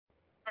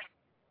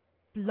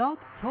Blog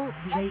Talk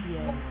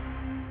Radio.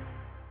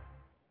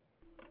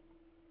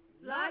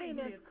 Lordy,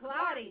 Miss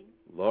Claudia.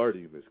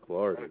 Lordy, Miss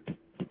Claudia.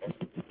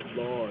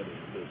 Lordy,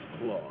 Miss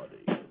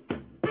Claudia.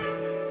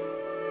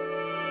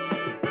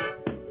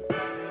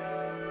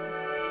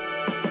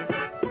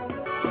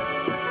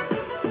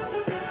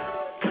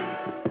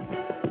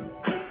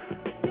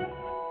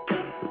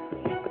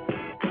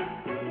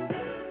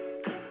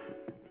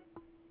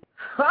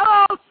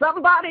 Oh,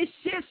 somebody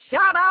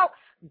shout out,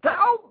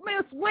 go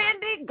Miss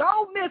Wendy,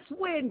 go Miss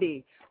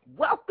Wendy.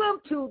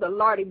 Welcome to the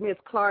Lordy Miss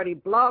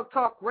Clardy Blog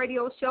Talk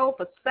Radio Show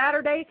for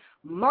Saturday,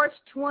 March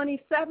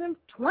 27th,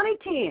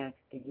 2010.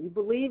 Can you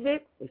believe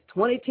it? It's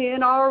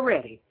 2010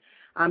 already.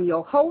 I'm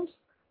your host,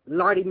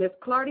 Lordy Miss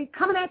Clardy,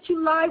 coming at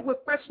you live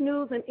with fresh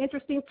news and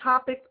interesting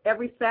topics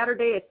every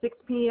Saturday at 6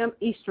 p.m.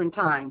 Eastern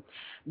Time.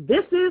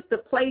 This is the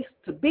place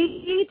to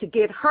be, to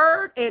get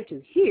heard, and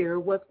to hear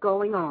what's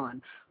going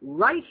on,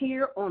 right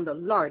here on the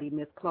Lordy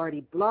Miss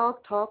Clardy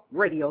Blog Talk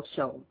Radio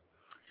Show.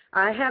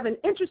 I have an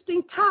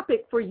interesting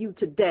topic for you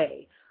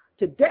today.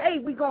 Today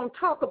we're going to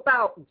talk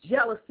about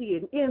jealousy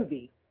and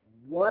envy.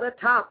 What a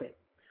topic.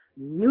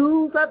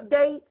 News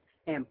update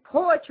and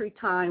poetry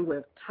time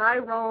with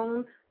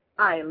Tyrone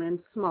Island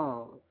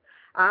Smalls.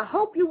 I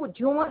hope you will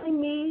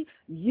join me.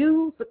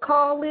 Use the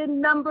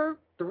call-in number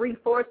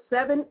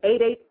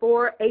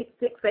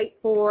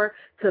 347-884-8684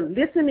 to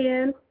listen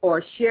in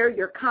or share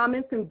your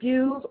comments and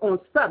views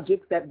on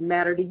subjects that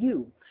matter to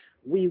you.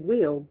 We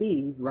will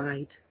be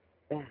right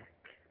back.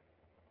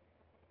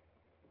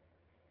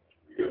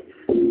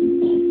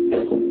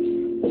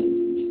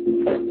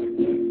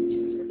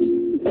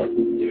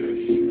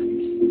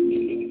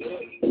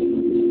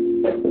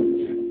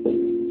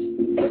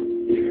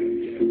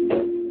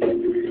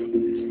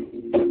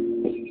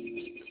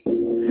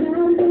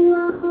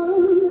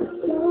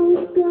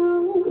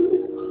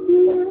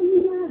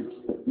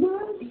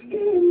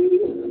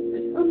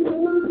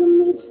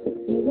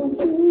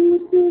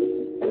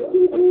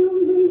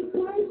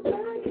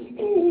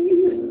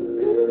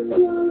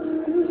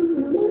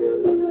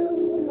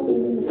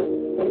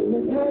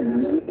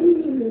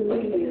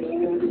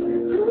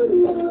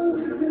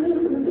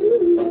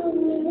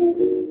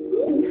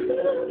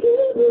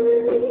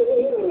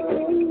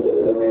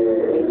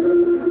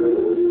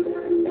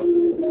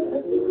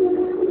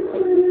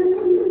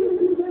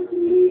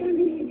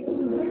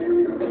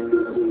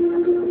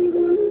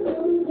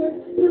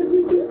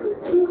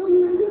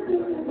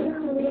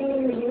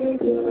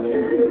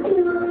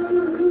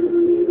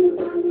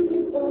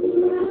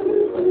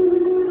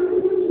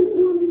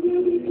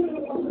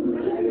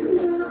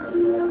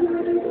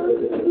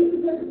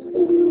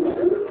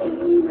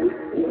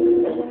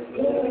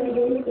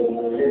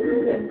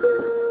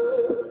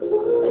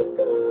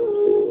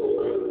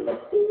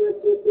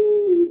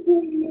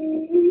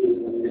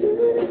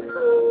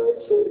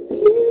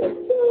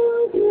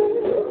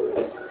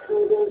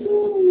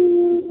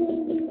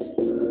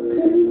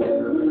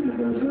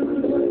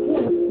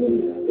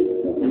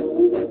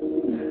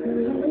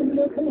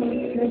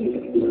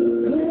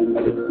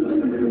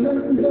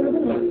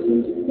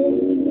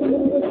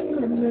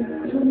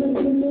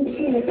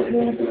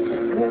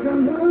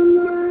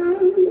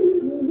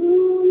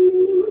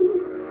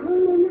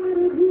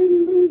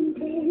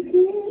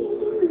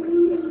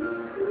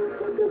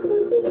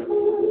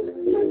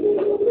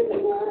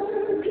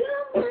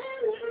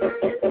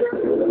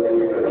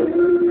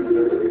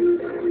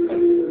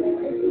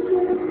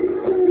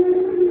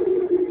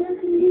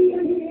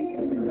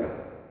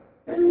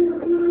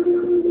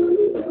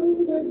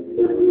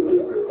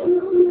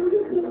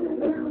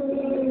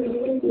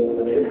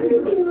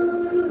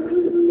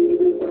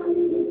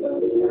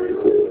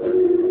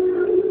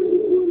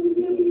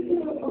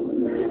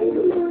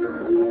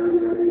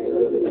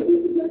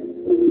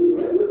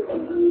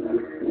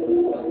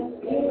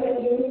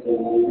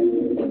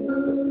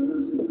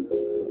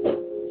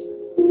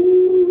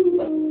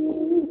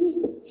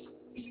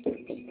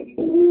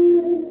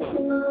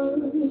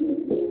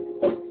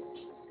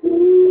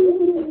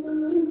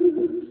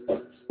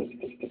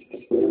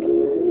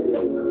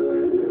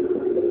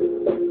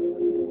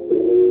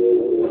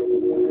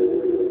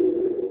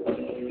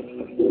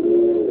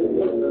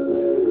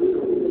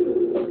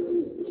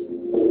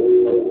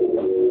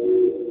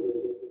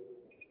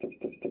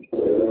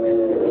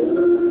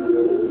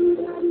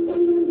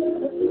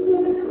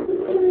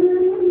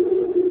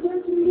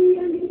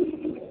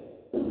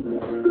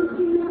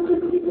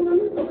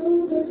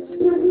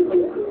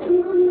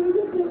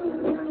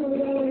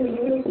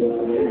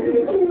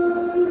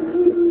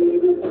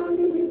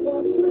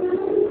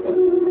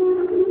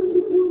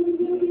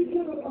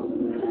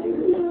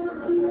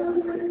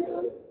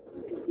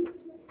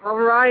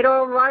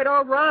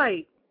 All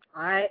right.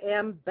 I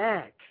am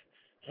back.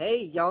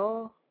 Hey,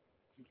 y'all.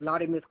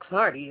 Lordy Miss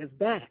Clardy is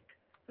back.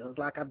 Feels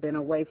like I've been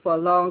away for a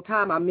long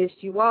time. I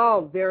missed you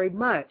all very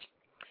much.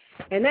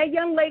 And that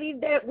young lady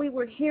that we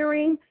were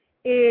hearing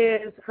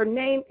her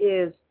name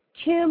is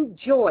Kim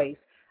Joyce.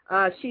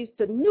 She's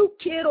the new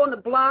kid on the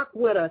block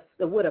with a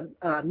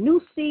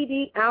new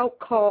CD out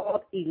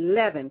called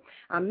 11.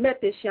 I met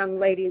this young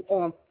lady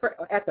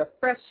at the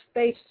Fresh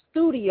Space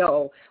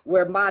Studio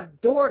where my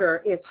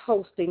daughter is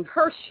hosting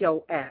her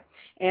show at.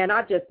 And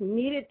I just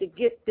needed to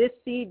get this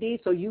CD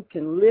so you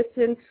can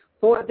listen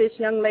for this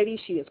young lady.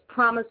 She is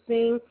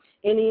promising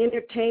in the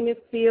entertainment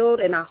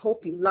field, and I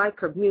hope you like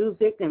her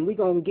music. And we're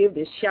going to give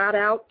this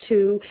shout-out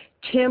to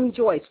Kim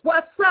Joyce.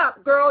 What's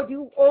up, girl?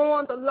 You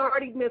on the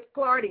Lardy Miss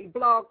Clardy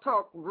Blog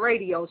Talk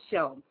Radio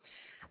Show.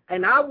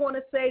 And I want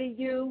to say to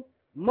you,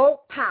 more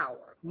power,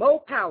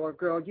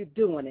 girl. You're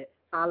doing it.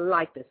 I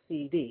like the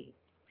CD.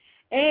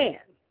 And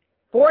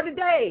for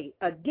today,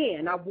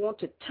 again, I want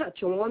to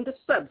touch on the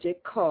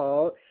subject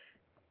called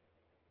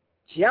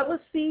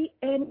jealousy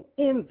and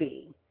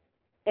envy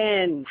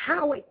and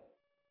how it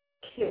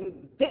can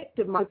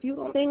victimize you.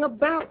 Don't think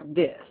about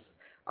this,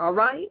 all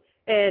right?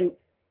 And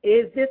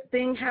is this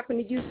thing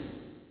happening to you?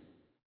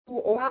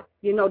 Or,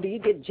 do you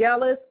get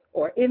jealous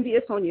or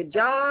envious on your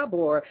job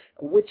or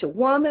with your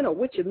woman or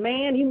with your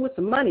man, even with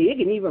some money? It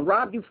can even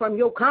rob you from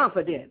your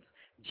confidence.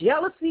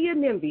 Jealousy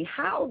and envy.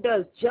 How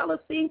does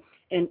jealousy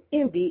and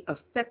envy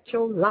affect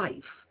your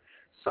life?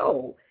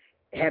 So,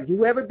 have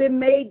you ever been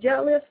made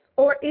jealous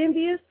or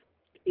envious?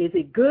 Is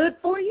it good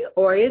for you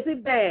or is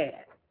it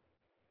bad?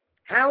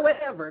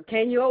 However,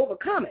 can you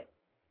overcome it?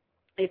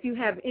 If you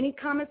have any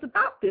comments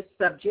about this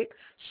subject,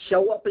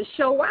 show up and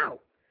show out.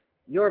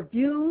 Your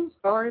views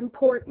are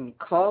important.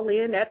 Call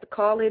in at the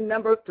call-in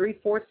number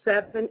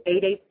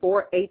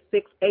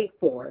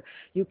 347-884-8684.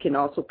 You can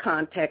also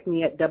contact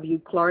me at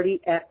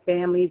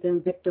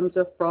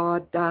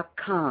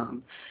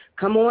wclardy@familiesandvictimsoffraud.com.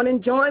 Come on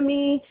and join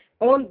me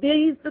on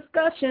these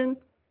discussions.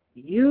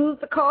 Use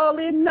the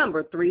call-in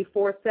number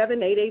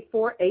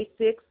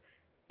 347-884-8684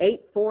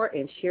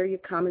 and share your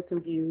comments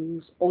and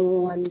views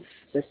on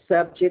the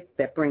subject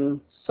that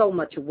brings so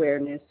much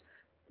awareness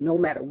no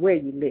matter where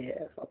you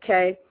live,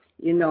 okay?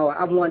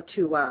 I want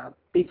to,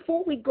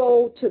 before we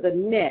go to the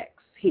next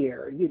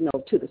here,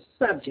 to the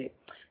subject,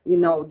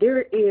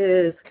 there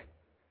is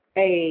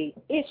a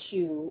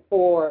issue,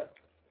 or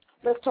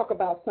let's talk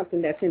about something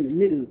that's in the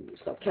news,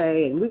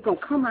 okay? And we're going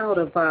to come out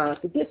of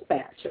the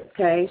dispatch,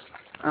 okay,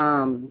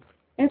 and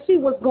see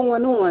what's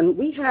going on.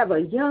 We have a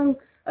young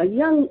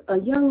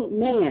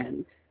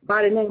man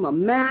by the name of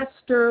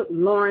Master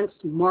Lawrence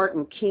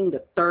Martin King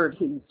III.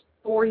 He's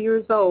 4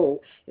 years old.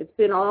 It's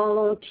been all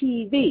on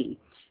TV,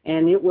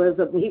 and he was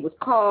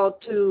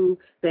called to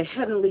the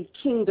Heavenly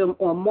Kingdom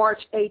on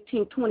March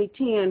 18,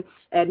 2010,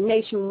 at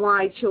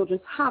Nationwide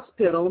Children's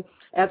Hospital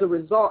as a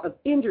result of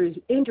injuries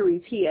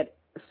he had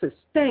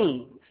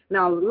sustained.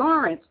 Now,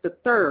 Lawrence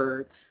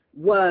III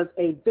was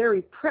a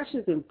very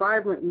precious and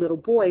vibrant little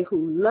boy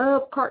who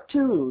loved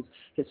cartoons.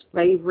 His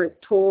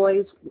favorite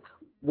toys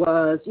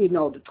was,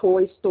 the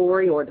Toy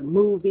Story or the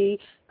movie,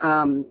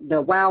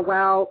 the Wow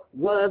Wow,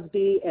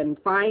 Wusby, and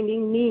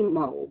Finding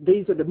Nemo.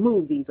 These are the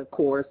movies, of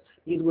course.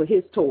 These were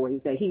his toys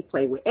that he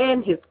played with.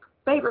 And his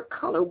favorite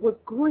color was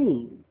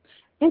green.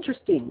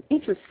 Interesting.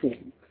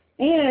 And,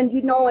 and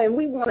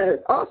we want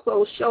to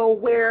also show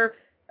where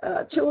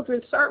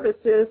Children's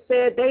Services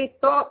said they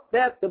thought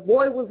that the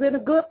boy was in a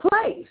good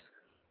place.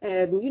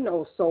 And,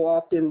 so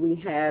often we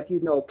have,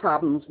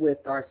 problems with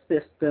our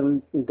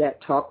system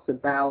that talks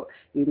about,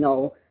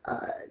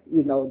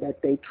 that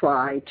they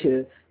try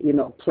to,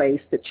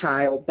 place the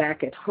child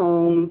back at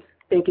home,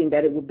 thinking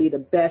that it would be the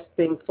best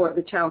thing for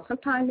the child.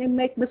 Sometimes they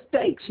make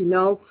mistakes,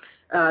 So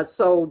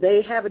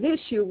they have an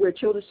issue where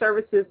Children's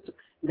Services,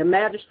 the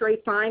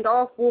magistrate signed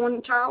off on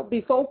the child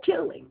before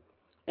killing.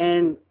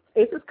 And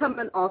this is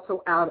coming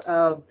also out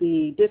of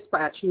the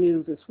Dispatch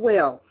News as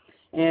well.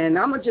 And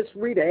I'm going to just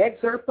read an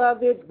excerpt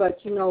of it,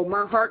 but,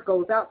 my heart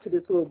goes out to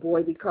this little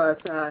boy because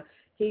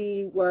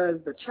he was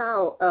the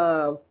child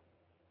of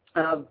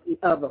a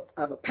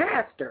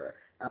pastor,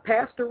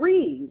 Pastor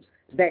Reeves,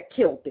 that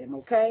killed him,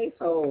 okay?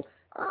 So,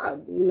 I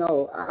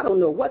don't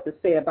know what to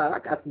say about it. I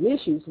got some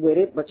issues with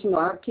it, but,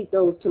 I'll keep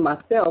those to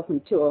myself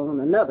until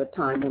on another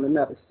time on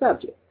another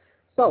subject.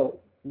 So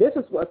this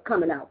is what's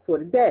coming out for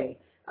today.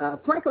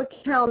 Franklin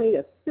County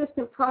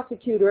Assistant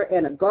Prosecutor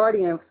and a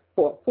guardian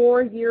for a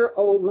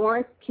 4-year-old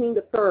Lawrence King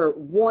III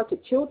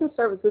wanted Children's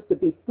Services to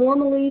be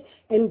formally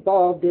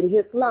involved in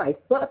his life,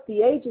 but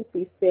the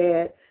agency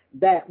said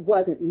that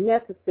wasn't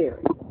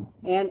necessary,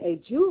 and a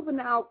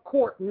juvenile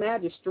court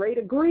magistrate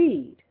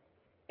agreed.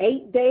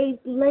 8 days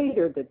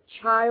later, the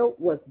child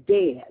was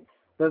dead,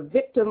 the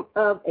victim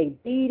of a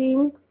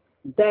beating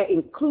that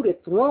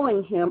included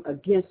throwing him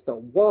against a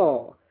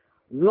wall.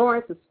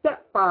 Lawrence's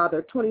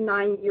stepfather,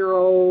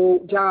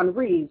 29-year-old John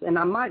Reeves, and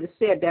I might have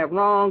said that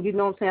wrong, you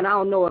know what I'm saying? I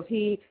don't know if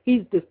he's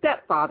the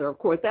stepfather, of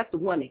course. That's the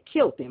one that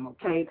killed him,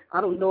 okay?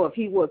 I don't know if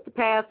he was the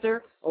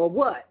pastor or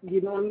what,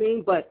 you know what I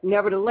mean? But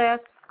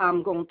nevertheless,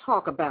 I'm going to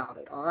talk about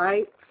it, all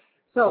right?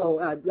 So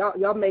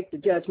y'all make the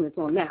judgments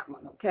on that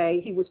one, okay?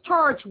 He was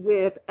charged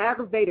with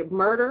aggravated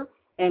murder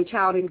and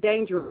child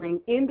endangering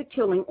in the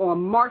killing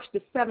on March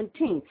the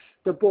 17th.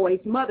 The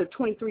boy's mother,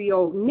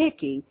 23-year-old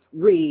Nikki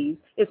Reeves,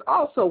 is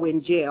also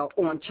in jail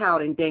on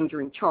child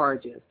endangering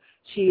charges.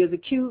 She is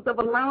accused of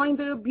allowing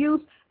the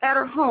abuse at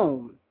her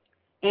home.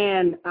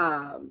 And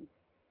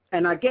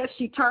I guess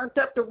she turned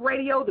up the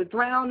radio to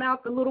drown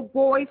out the little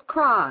boy's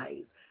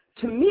cries.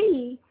 To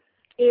me,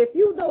 if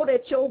you know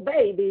that your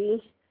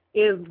baby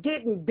is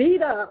getting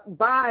beat up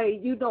by,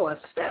 a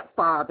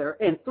stepfather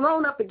and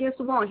thrown up against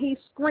the wall and he's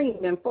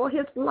screaming for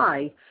his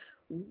life,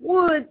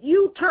 would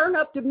you turn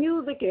up the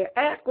music and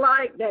act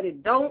like that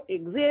it don't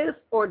exist,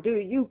 or do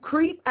you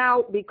creep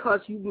out because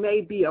you may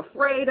be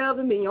afraid of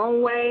him in your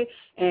own way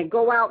and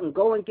go out and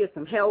get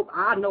some help?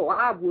 I know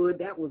I would.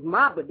 That was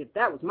my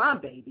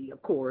baby,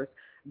 of course.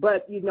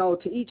 But,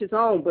 to each his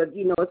own. But,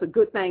 it's a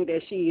good thing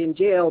that she in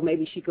jail.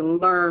 Maybe she can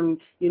learn,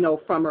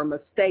 from her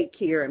mistake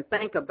here and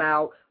think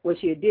about what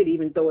she did,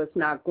 even though it's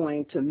not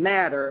going to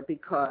matter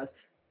because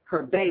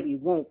her baby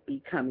won't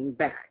be coming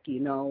back.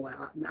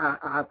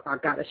 I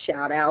got to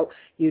shout out,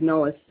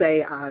 and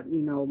say,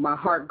 my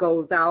heart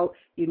goes out,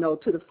 to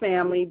the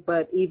family.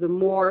 But even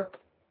more,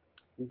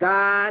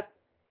 God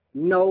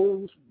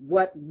knows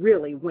what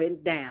really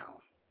went down,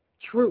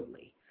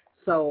 truly.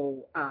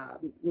 So, I'm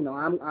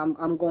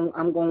going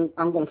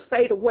to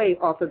fade away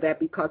off of that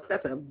because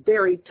that's a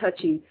very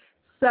touchy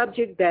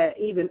subject that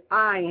even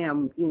I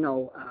am,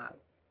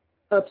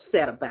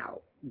 upset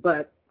about.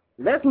 But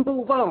let's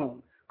move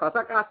on because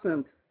I got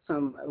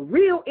some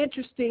real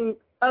interesting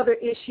other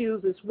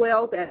issues as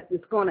well that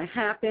is going to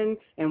happen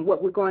and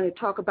what we're going to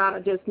talk about. I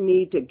just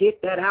need to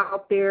get that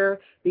out there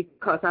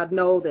because I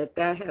know that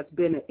has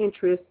been an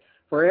interest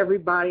for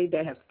everybody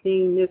that has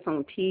seen this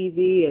on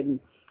TV, and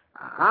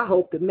I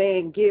hope the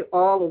man get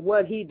all of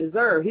what he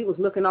deserved. He was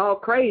looking all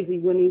crazy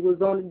when he was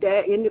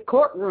in the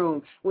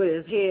courtroom with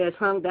his head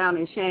hung down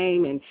in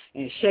shame and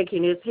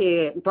shaking his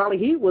head. Probably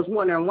he was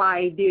wondering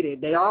why he did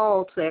it. They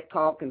all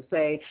talk and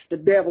say, the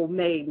devil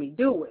made me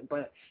do it.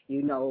 But,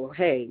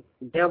 hey,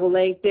 the devil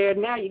ain't there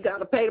now. You got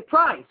to pay the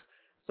price.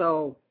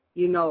 So,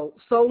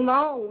 so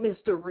long,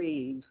 Mr.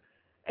 Reeves.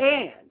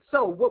 And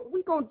so what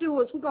we're going to do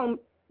is we're going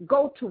to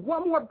go to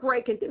one more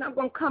break, and then I'm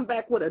going to come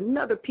back with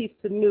another piece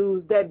of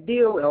news that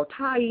will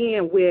tie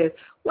in with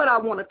what I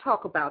want to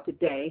talk about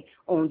today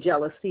on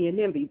jealousy and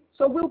envy.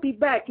 So we'll be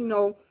back, say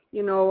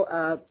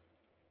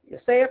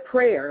a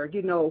prayer,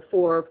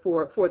 for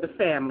the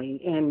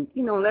family, and,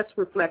 let's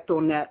reflect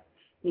on that,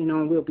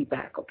 and we'll be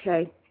back,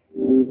 okay?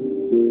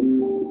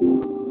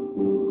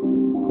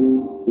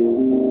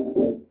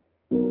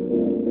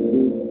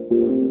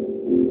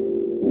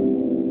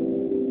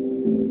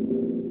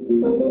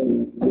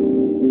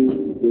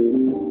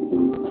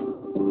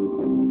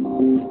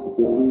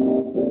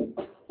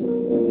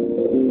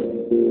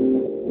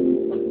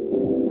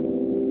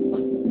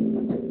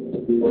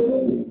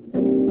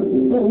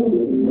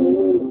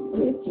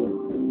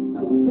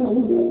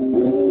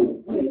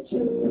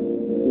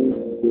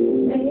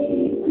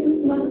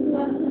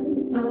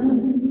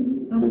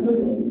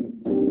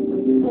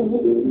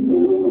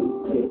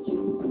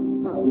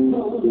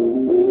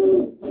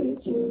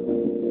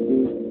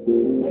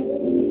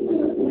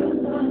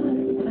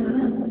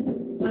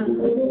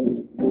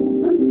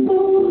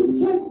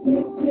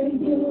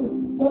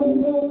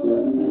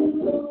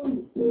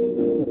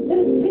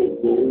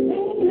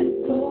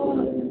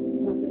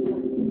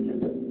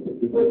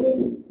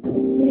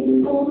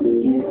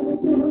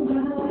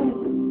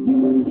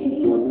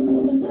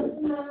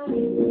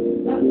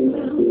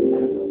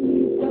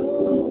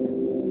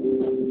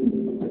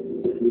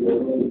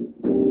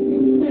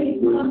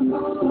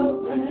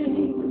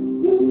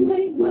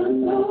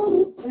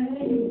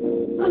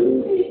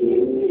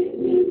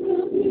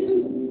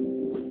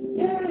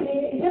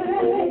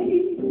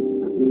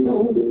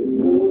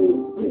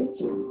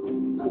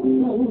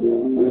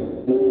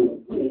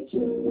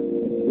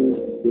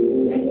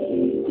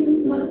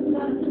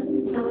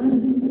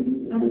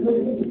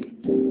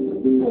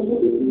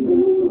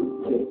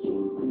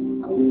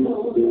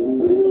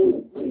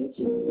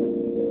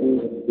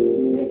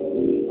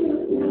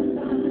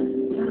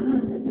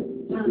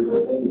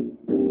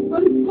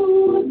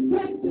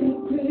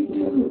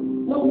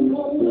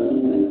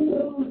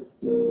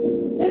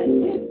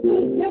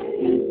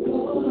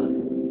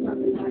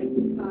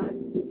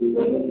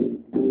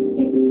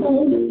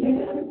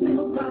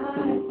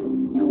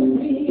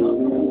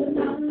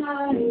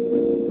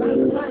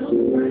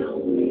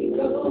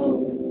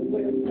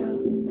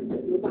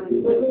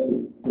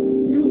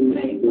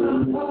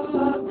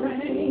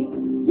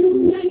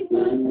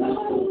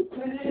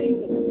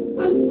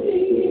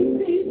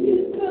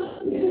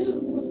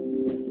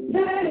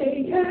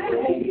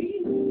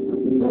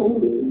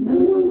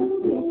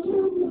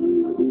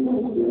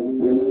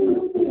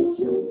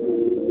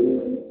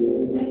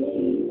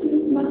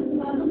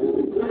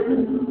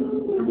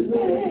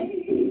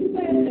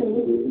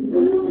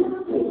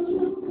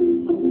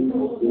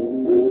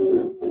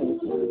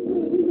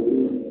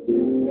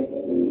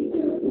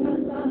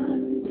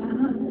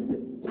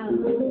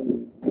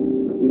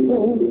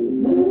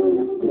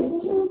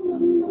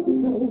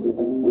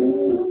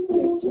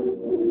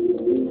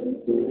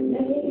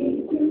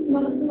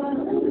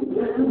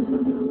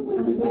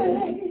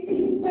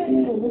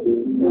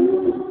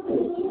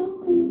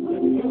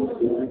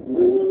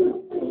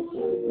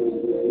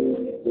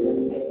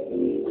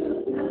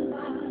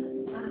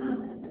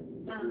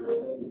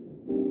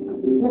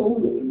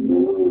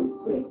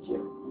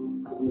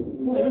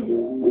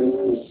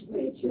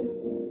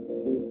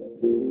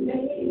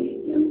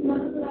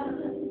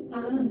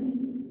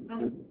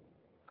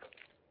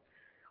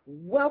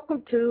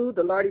 Welcome to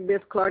the Lardy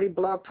Miss Clardy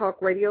Blog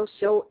Talk Radio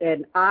Show,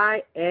 and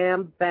I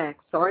am back.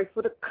 Sorry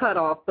for the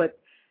cutoff, but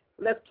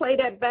let's play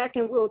that back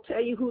and we'll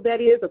tell you who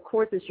that is. Of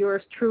course, it's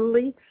yours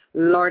truly,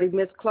 Lardy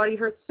Miss Clardy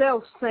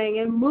herself,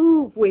 saying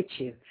move with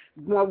you.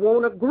 I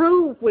want to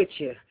groove with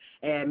you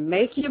and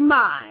make you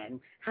mine.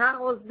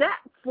 How is that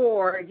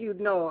for,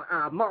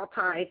 a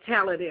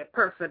multi-talented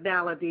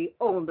personality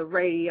on the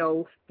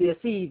radio this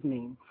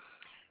evening?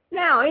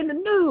 Now, in the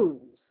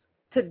news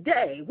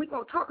today, we're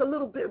going to talk a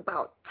little bit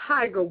about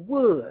Tiger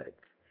Woods.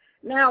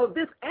 Now,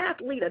 this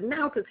athlete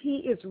announces he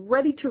is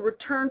ready to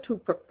return to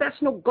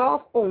professional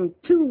golf on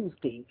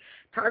Tuesday.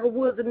 Tiger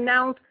Woods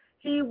announced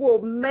he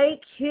will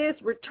make his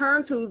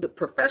return to the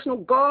professional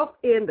golf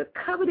in the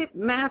coveted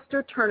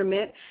Master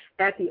Tournament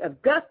at the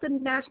Augusta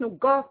National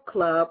Golf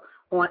Club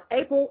on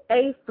April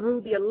 8th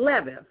through the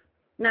 11th.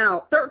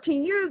 Now,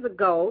 13 years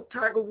ago,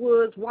 Tiger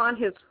Woods won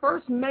his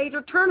first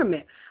major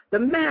tournament, the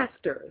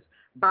Masters,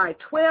 by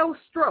 12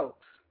 strokes.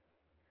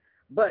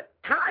 But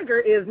Tiger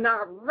is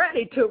not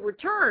ready to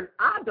return,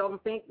 I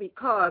don't think,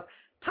 because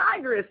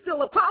Tiger is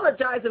still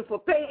apologizing for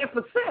paying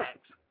for sex.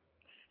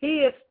 He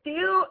is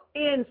still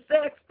in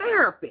sex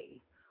therapy.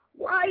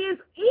 Why is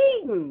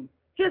Eden,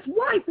 his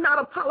wife, not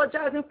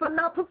apologizing for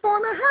not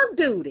performing her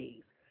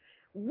duties?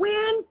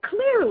 When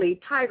clearly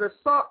Tiger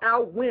sought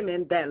out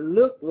women that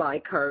looked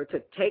like her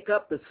to take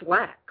up the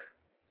slack.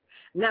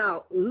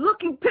 Now,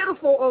 looking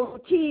pitiful on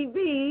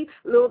TV,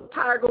 little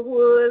Tiger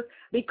Woods,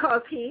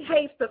 because he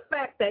hates the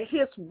fact that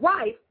his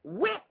wife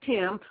whipped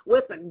him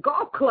with a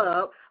golf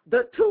club,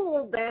 the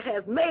tool that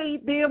has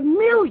made them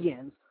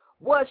millions.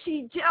 Was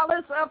she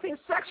jealous of his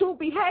sexual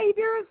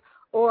behaviors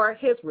or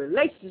his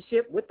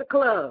relationship with the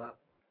club?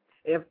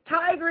 If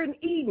Tiger and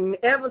Eden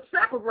ever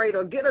separate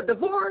or get a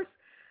divorce,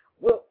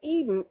 will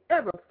Eden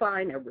ever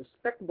find a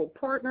respectable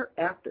partner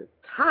after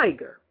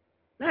Tiger?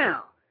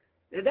 Now,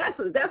 that's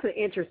an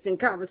interesting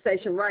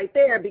conversation right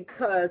there,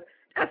 because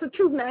that's the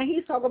truth. Now,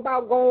 he's talking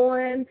about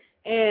going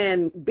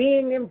and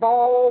being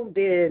involved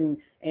in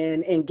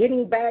and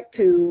getting back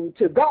to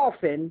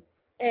golfing,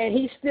 and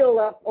he's still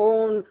up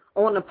on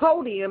the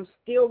podium,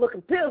 still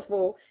looking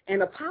pitiful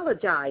and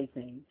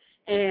apologizing.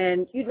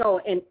 And,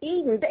 and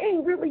Eden, they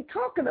ain't really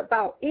talking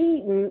about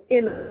Eden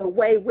in a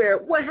way where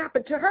what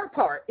happened to her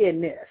part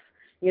in this.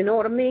 You know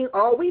what I mean?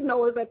 All we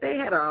know is that they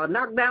had a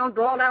knockdown,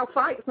 drawn-out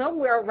fight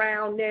somewhere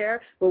around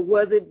there, but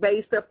was it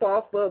based up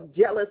off of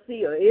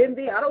jealousy or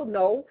envy? I don't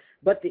know.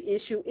 But the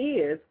issue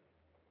is,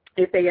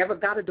 if they ever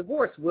got a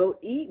divorce, will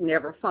Eden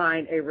ever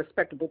find a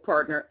respectable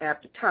partner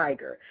after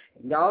Tiger?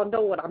 And y'all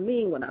know what I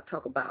mean when I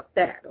talk about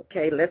that,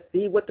 okay? Let's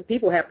see what the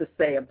people have to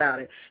say about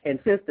it. And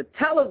since the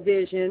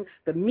television,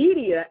 the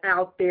media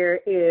out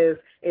there is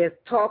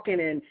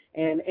talking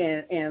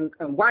and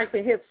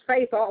wiping his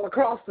face all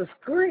across the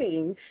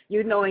screen,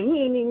 and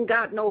he ain't even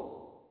got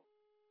no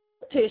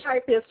to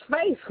wipe his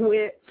face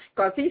with,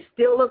 because he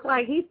still looks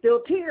like he's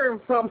still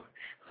tearing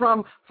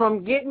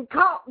from getting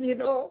caught,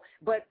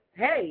 But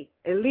hey,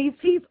 at least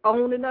he's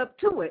owning up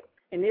to it.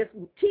 And if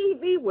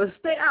TV would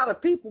stay out of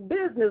people's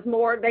business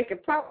more, they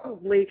could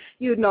probably,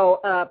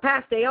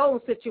 pass their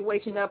own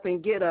situation up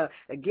and get a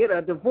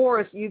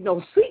divorce,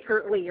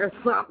 secretly or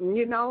something,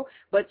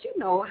 But you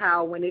know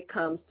how when it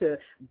comes to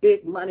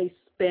big money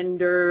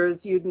spenders,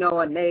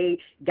 and they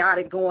got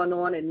it going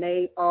on and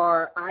they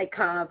are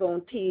icons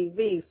on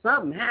TV,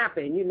 something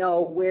happened,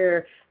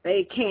 where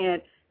they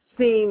can't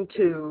seem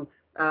to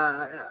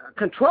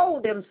control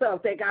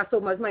themselves. They got so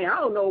much money. I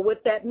don't know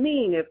what that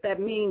means. If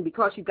that means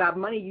because you got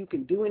money, you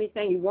can do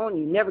anything you want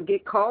and you never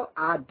get caught,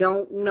 I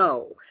don't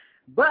know.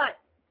 But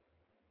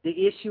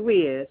the issue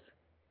is,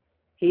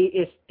 he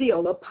is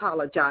still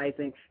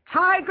apologizing.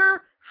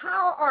 Tiger,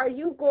 how are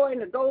you going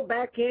to go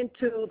back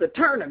into the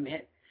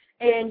tournament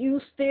and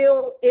you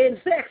still in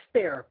sex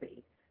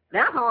therapy?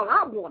 That's all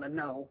I want to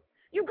know.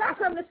 You got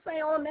something to say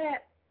on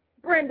that,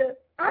 Brenda?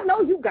 I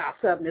know you got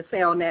something to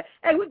say on that.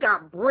 Hey, we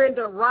got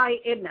Brenda Wright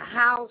in the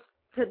house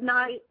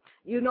tonight,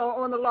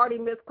 on the Lardy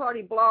Miss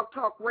Clardy Blog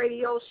Talk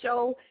Radio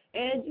Show.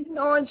 And,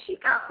 and she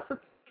got a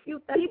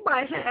few things. She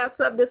might have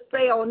something to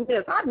say on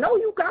this. I know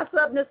you got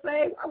something to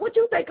say. What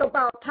you think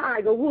about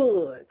Tiger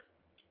Woods?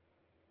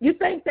 You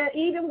think that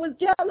Eden was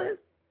jealous?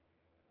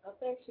 I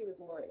think she was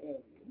more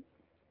envious.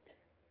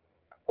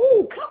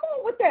 Ooh, come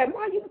on with that.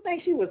 Why do you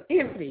think she was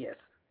envious?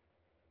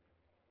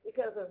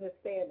 Because of his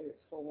standards,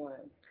 for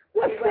one.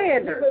 What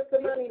standards? He was the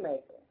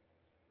moneymaker.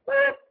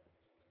 What?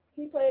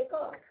 He played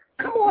golf.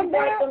 Come on he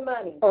now. got the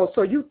money. Oh,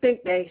 so you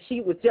think that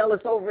she was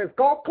jealous over his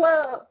golf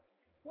club?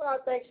 Well, I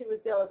think she was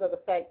jealous of the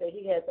fact that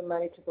he had the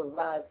money to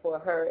provide for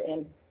her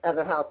and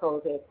other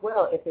households as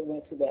well if it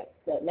went to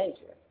that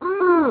nature.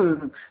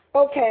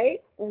 Okay.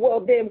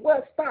 Well, then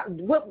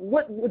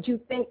what would you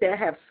think that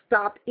have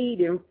stopped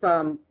Eden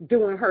from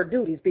doing her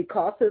duties?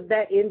 Because of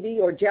that envy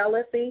or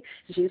jealousy?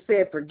 She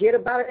said forget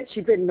about it.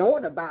 She's been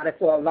knowing about it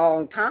for a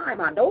long time.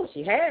 I know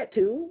she had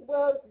to.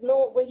 Well,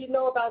 no, when you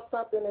know about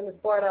something and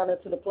it's brought out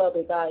into the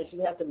public eyes,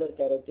 you have to look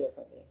at it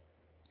differently.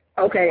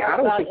 Okay, I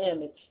don't about think.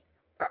 Image.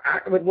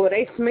 Well,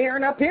 they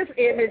smearing up his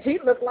image. He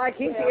looked like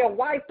he's being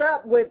wiped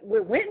up with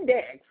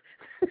Windex.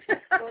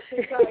 Well,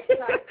 see,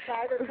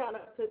 Tiger kind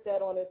of took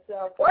that on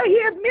himself. Well, he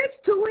admits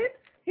to it.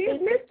 He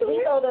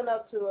held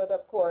enough to it,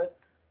 of course.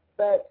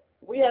 But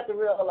we have to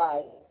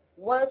realize,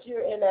 once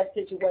you're in that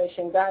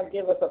situation, God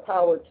give us a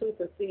power to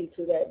proceed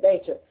to that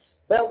nature.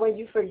 But when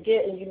you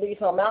forget and you leave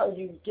him out and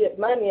you get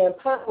money and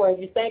power and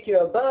you think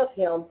you're above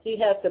him, he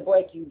has to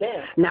break you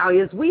down. Now,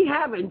 is we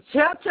having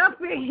church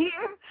up in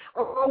here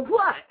or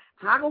what?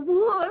 Tiger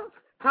Woods,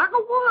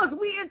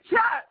 we in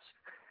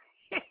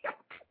church.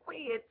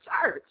 We in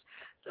church.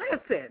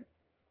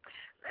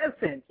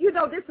 Listen, you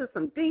know, this is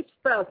some deep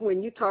stuff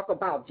when you talk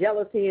about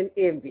jealousy and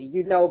envy,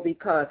 you know,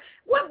 because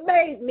what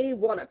made me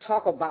want to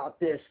talk about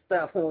this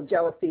stuff on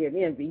jealousy and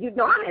envy, you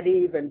know, I had to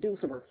even do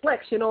some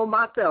reflection on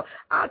myself.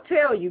 I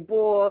tell you,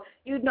 boy,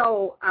 you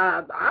know,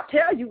 I'll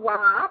tell you why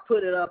I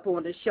put it up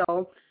on the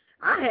show.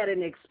 I had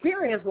an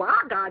experience where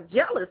I got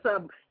jealous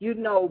of, you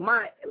know,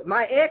 my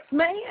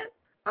ex-man.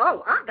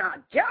 Oh, I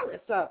got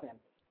jealous of him.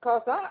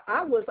 Because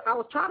I was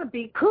trying to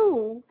be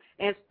cool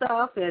and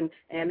stuff and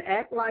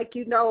act like,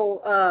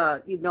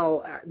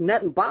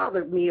 nothing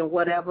bothered me or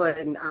whatever.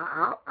 And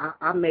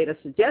I made a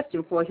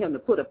suggestion for him to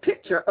put a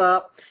picture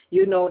up,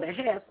 you know, that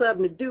had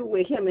something to do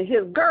with him and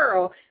his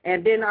girl.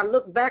 And then I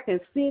looked back and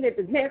seen it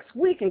the next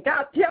week and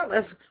got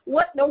jealous.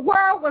 What in the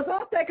world was I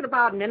thinking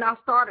about? And then I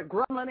started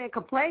grumbling and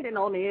complaining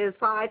on the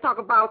inside,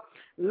 talking about,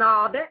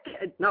 no,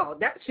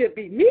 that should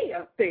be me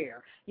up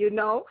there, you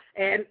know.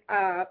 And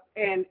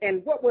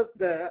what was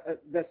the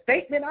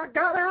statement I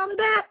got out of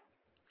that?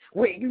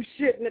 Well, you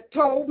shouldn't have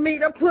told me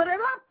to put it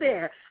up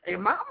there.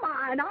 In my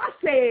mind, I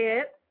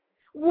said,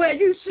 well,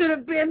 you should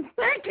have been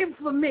thinking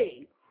for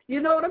me. You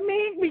know what I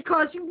mean?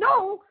 Because, you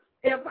know,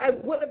 if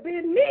it would have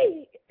been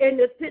me in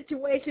the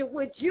situation,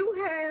 would you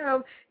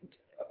have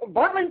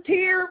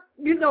volunteered,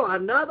 you know,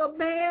 another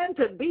man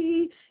to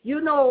be, you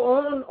know,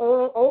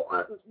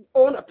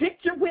 on a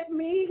picture with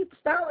me,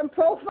 styling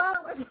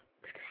profiling?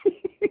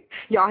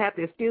 Y'all have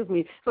to excuse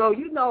me. So,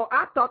 you know,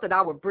 I thought that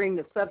I would bring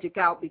the subject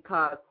out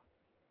because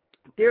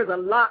there's a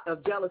lot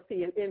of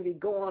jealousy and envy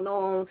going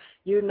on,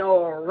 you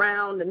know,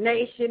 around the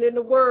nation and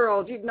the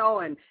world, you know,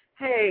 and,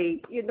 hey,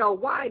 you know,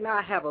 why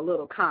not have a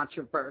little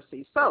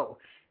controversy? So,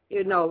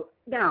 you know,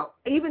 now,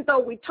 even though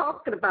we're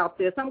talking about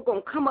this, I'm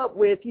going to come up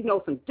with, you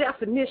know, some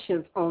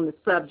definitions on the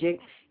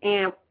subject.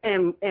 And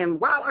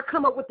while I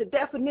come up with the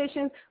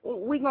definitions,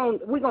 we're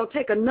gonna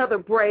take another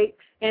break,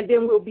 and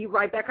then we'll be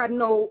right back. I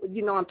know,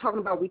 you know, I'm talking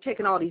about we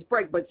taking all these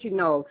breaks, but, you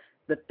know,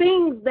 the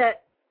things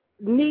that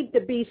need to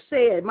be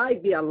said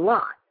might be a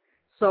lot.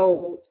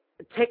 So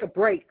take a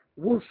break,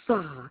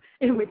 woosah,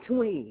 in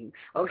between,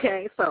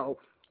 okay? So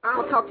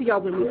I'll talk to y'all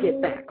when we get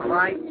back, all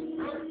right?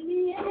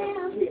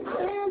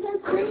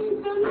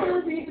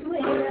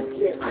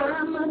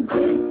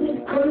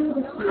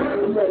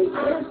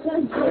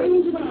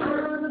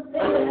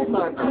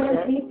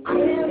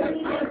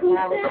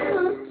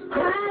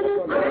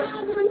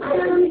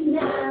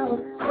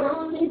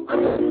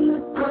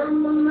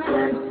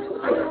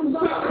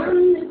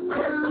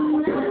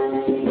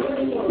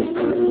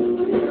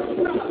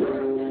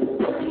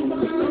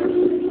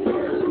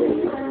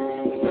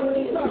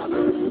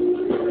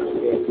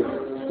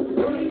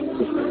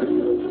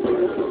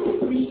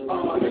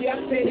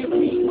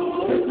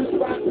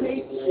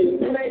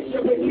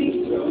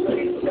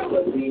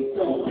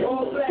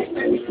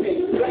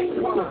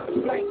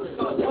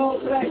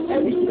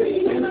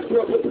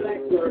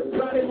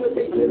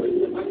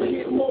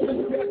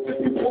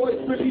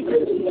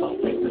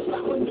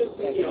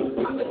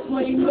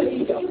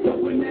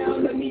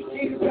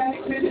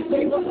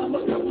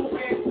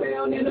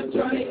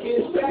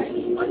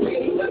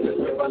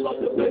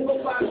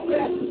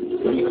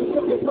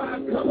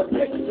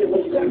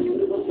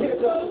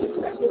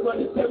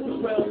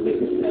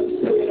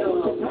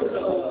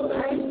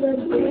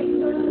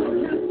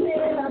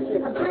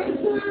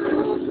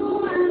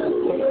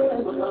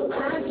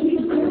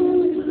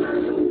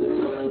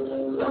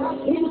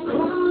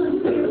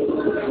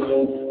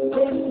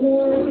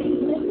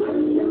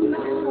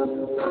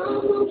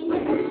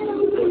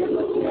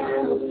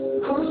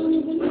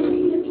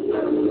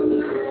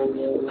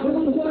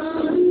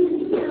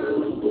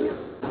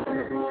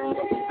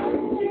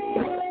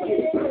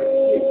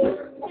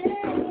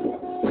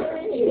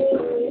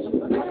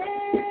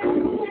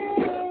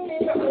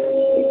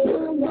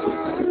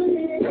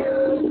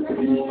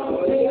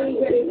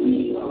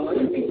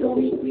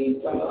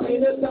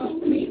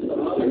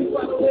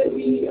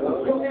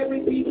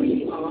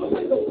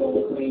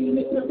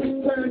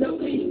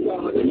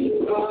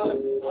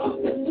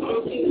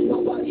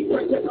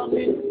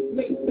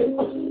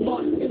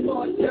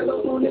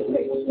 On the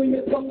tape,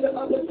 screaming from the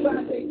other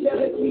side, they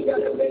jealousy,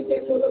 got a bench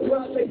full of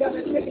bras, I got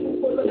a table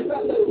full of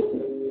fellas.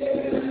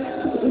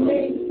 They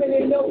ain't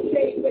spending no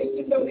cake,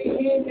 wasting on their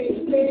hand,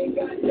 they ain't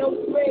got no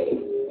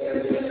space.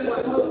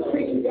 My whole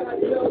cream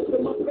got low, so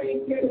my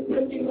bank account is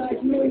looking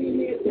like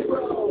millionaires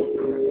bro.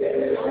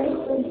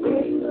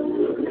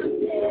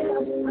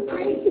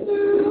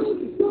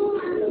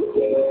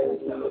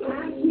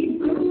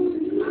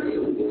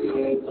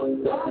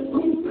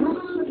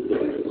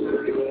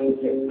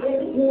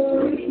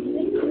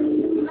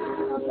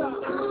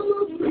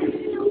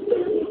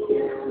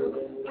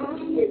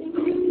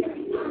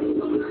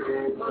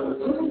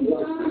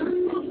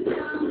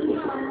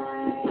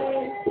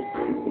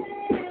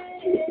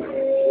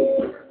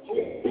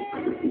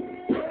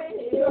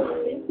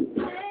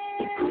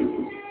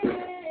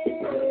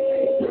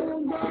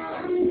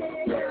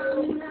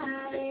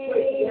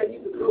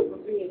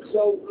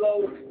 So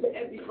low to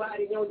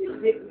everybody on your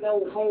dick,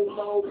 no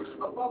homo.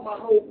 I bought my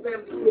whole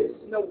family with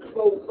no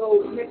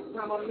photos. Next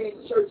time I'm in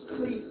church,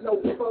 please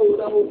no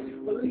photos.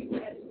 Believe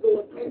that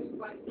store,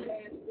 everybody's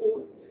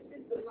passport.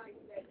 It's the life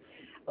that.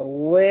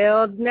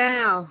 Well,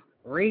 now,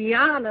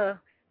 Rihanna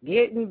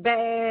getting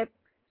bad,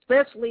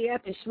 especially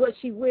after what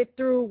she went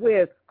through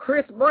with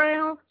Chris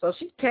Brown. So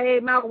she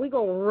came out, we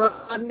going to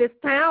run this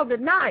town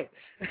tonight.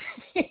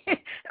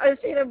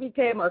 She done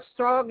became a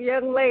strong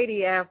young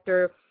lady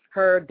after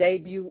her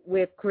debut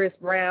with Chris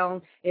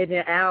Brown in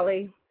the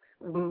alley,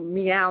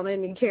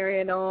 meowing and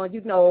carrying on.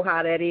 You know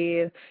how that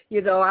is.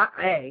 I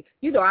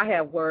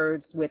have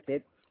words with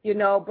it,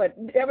 but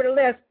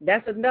nevertheless,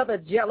 that's another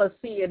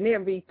jealousy and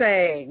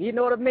everything. You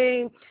know what I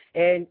mean?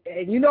 And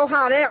you know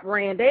how that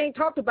ran. They ain't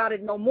talked about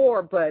it no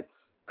more, but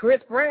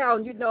Chris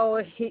Brown,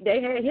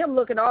 they had him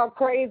looking all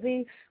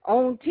crazy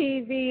on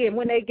TV, and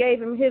when they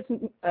gave him his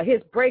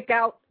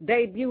breakout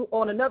debut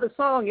on another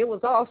song, it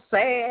was all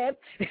sad.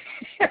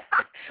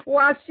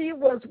 while she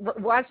was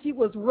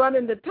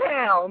running the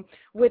town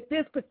with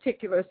this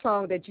particular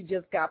song that you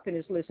just got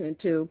finished listening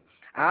to,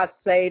 I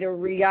say to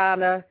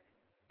Rihanna,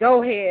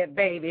 go ahead,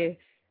 baby,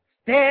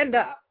 stand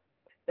up.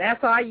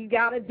 That's how you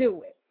got to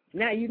do it.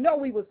 Now,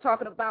 we was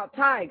talking about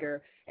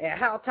Tiger and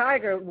how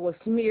Tiger was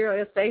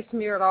smeared. They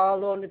smeared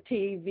all on the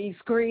TV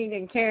screen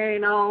and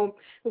carrying on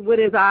with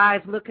his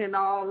eyes looking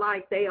all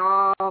like they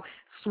all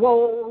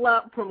swole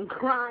up from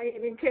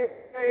crying and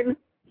carrying.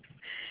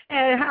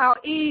 And how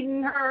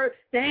Eden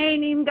they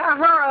ain't even got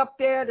her up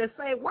there to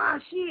say why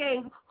she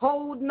ain't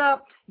holding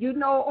up,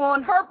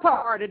 on her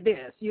part of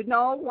this,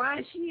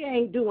 why she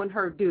ain't doing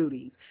her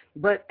duties.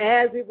 But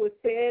as it was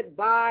said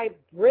by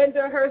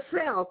Brenda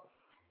herself,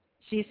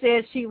 she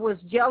said she was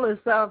jealous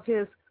of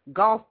his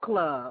golf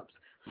clubs.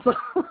 So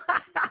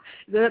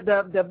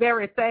the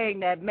very thing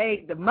that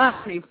made the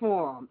money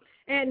for him.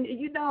 And,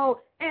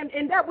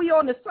 and that we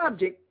on the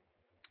subject,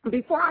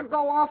 before I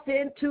go off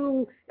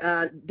into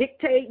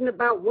dictating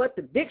about what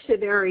the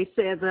dictionary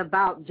says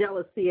about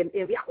jealousy and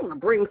envy, I want to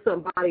bring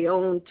somebody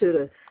on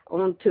to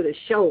the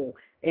show.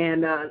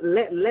 And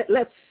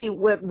let's see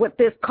what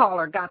this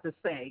caller got to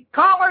say.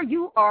 Caller,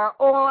 you are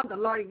on the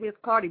Lordy Miss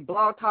Clardy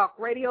Blog Talk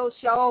Radio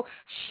Show.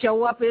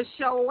 Show up and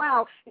show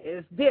out.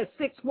 Is this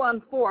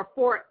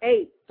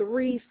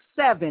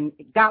 614-4837?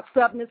 Got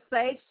something to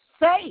say?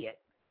 Say it.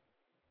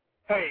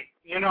 Hey,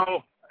 you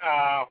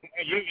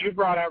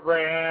brought up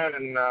Rayanne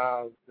and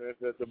the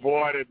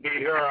boy that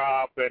beat her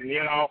up, and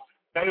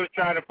they was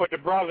trying to put the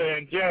brother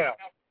in jail.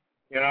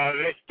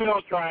 They're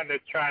still trying to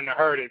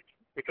hurt it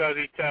because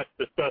he touched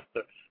the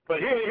sister.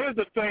 But here's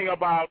the thing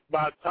about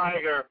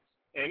Tiger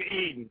and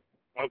Eden,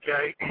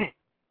 okay?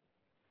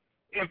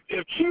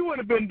 If she would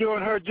have been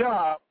doing her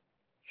job,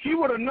 she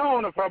would have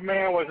known if her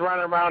man was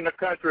running around the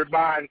country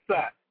buying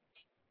sex.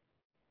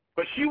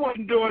 But she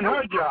wasn't doing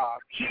her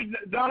job.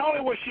 Not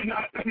only was she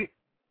not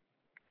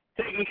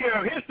taking care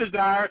of his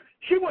desire,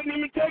 she wasn't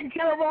even taking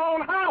care of her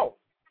own house.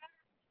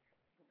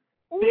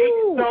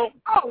 So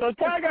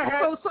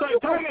Tiger said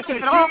she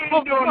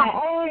ain't doing her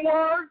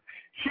homework,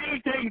 she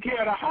ain't taking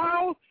care of the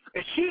house,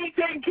 and she ain't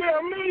taking care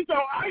of me, so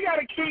I got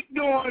to keep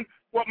doing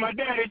what my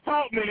daddy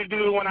taught me to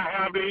do when I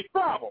have these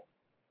problems.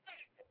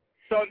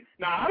 So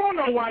now I don't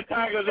know why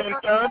Tiger's in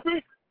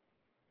therapy.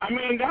 I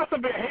mean, that's a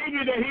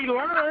behavior that he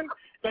learned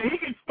that he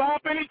can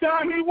stop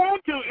anytime he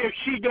wants to if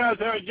she does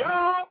her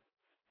job.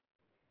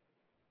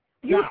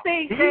 You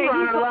think he's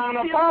running around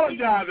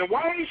apologizing.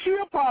 Why ain't she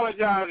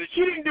apologizing?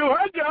 She didn't do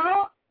her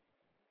job.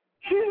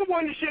 She's the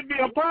one that should be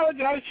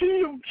apologizing.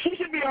 She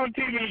should be on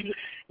TV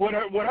with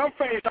her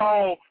face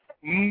all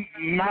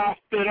mouthed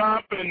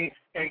up and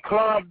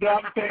clubbed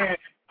up saying,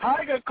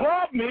 Tiger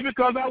clubbed me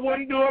because I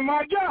wasn't doing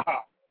my job.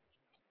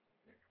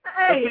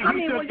 Hey, what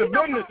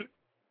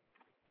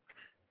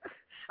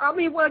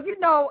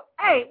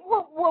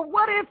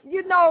if,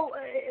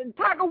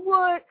 Tiger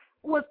Woods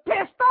was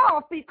pissed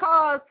off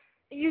because,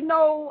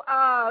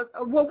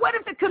 what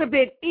if it could have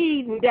been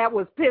Eden that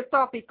was pissed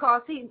off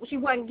because she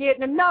wasn't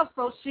getting enough,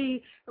 so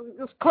she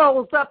just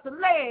closed up the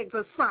legs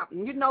or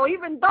something,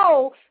 even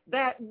though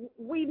that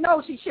we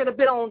know she should have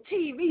been on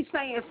TV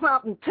saying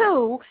something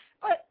too,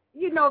 but,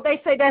 they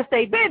say that's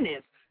their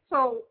business.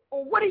 So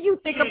what do you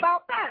think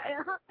about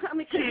that?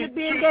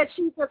 being that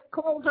she just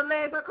closed her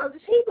legs because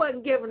he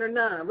wasn't giving her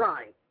none,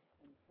 right?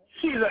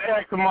 She's an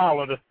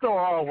ex-model. The store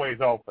always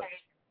open.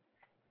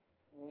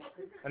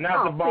 And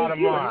that's the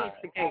bottom line.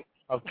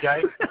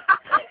 Okay?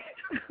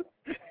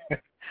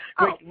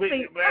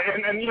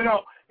 And you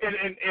know,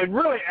 it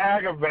really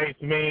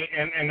aggravates me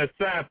in the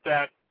sense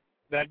that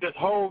this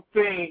whole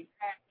thing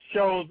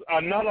shows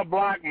another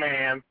black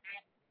man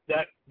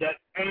that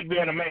ain't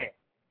being a man.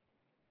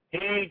 He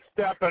ain't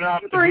stepping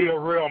up to be a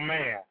real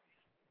man.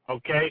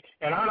 Okay?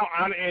 And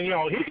and you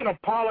know, he can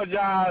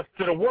apologize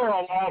to the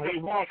world all he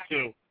wants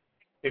to.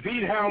 If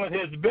he'd handled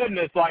his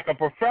business like a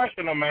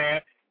professional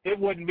man, it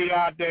wouldn't be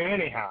out there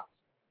anyhow.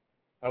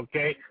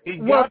 Okay?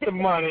 He's got the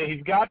money,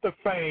 he's got the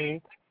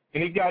fame,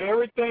 and he's got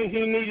everything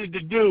he needed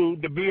to do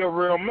to be a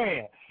real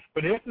man.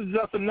 But this is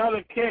just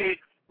another case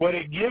where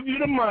they give you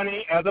the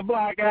money as a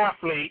black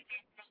athlete,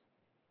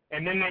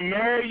 and then they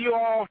marry you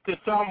off to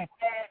some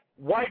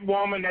white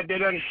woman that they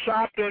done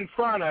shopped in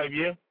front of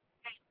you,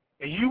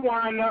 and you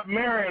wind up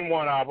marrying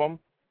one of them,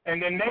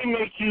 and then they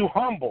make you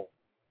humble.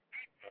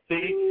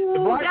 See, the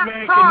black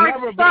man can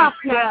never be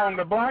strong.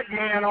 The black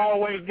man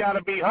always got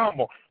to be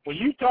humble. When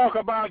you talk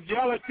about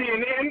jealousy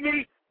and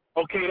envy,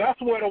 okay, that's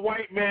where the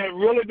white man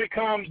really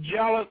becomes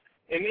jealous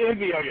and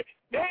envy of you.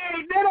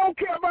 They don't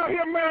care about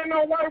him marrying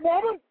no white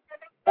woman.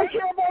 They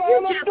care about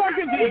all the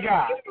suckers he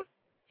got.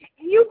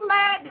 You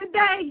mad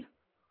today?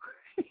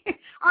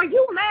 Are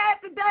you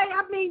mad today?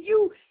 I mean,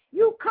 you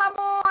come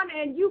on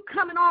and you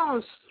coming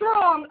on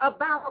strong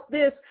about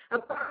this.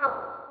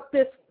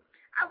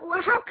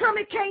 Well, how come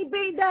it can't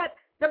be that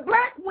the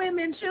black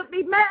women should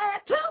be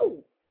mad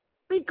too?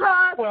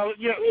 Because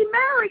he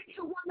married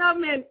to one of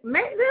them and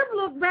made them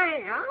look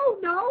bad. I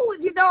don't know.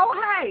 You know,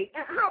 hey,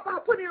 how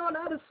about putting it on the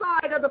other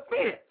side of the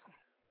fence?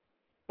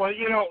 Well,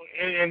 you know,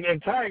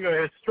 and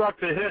Tiger has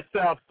structured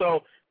himself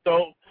so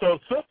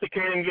Sister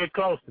can't even get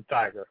close to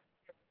Tiger.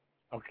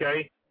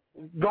 Okay?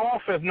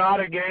 Golf is not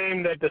a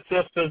game that the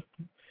sisters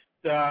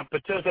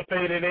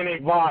participate in any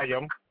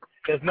volume.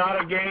 It's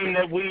not a game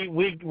that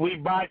we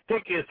buy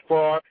tickets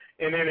for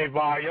in any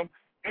volume.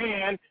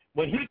 And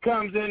when he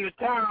comes into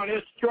town,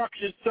 his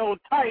structure's so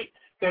tight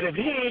that if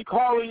he ain't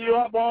calling you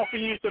up,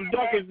 offering you some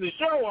ducats to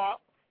show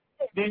up,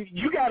 then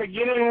you got to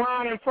get in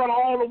line in front of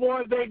all the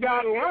ones they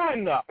got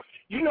lined up.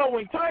 You know,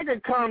 when Tiger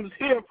comes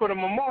here for the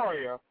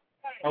memorial,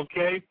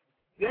 okay,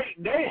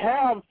 they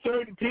have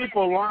certain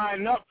people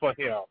lined up for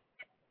him.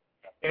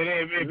 And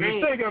if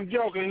you think I'm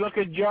joking, look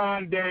at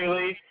John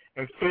Daly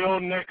and Phil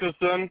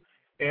Nicholson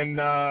and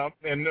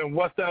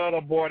what's that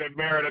other boy that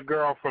married a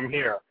girl from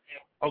here?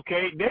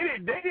 Okay, they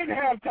didn't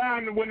have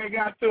time when they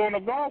got to on the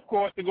golf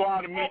course to go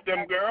out and meet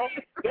them girls.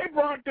 They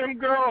brought them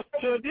girls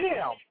to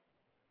them.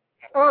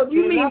 Oh,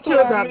 you mean to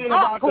the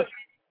golf course?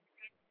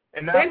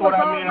 And that's what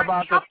I mean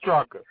about the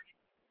structure.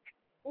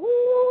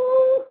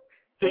 Ooh.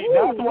 See,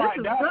 that's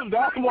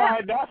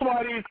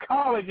why these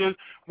colleges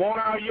want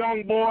our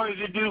young boys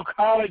to do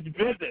college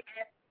visits.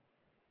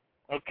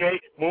 Okay,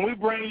 when we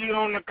bring you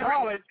on to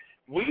college,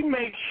 we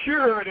make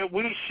sure that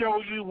we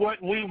show you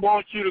what we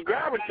want you to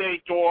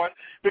gravitate toward,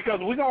 because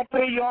we're gonna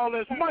pay you all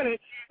this money,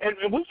 and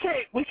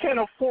we can't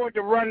afford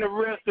to run the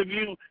risk of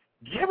you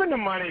giving the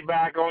money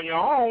back on your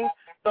own.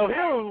 So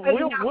here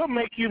we'll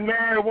make you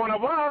marry one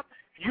of us.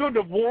 You'll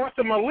divorce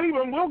him or leave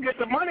him. We'll get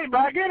the money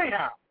back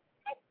anyhow.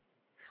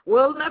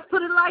 Well, let's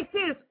put it like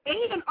this.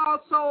 And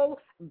also,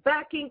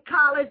 back in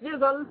college,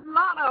 there's a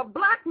lot of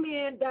black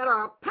men that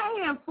are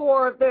paying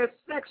for their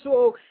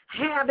sexual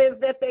habits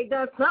that they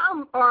done.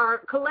 Some are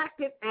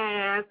collected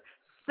as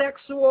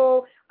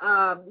sexual,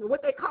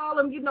 what they call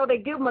them, you know, they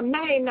give them a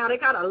name now. They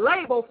got a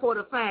label for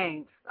the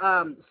thing.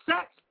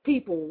 Sex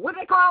people. What do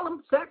they call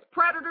them? Sex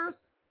predators?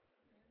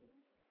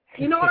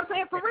 You know what I'm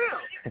saying? For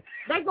real.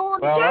 They go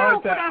in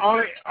jail for that.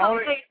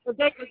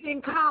 They was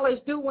in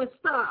college doing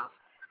stuff.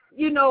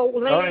 You know,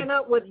 laying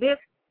up with this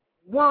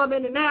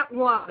woman and that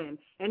woman,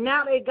 and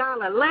now they got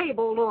a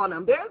label on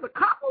them. There's a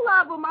couple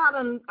of them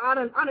I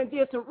done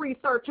did some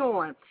research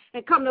on,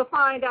 and come to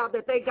find out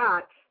that they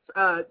got,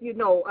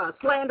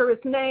 slanderous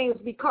names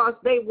because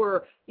they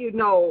were,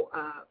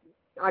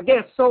 I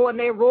guess, sowing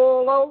their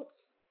royal oats.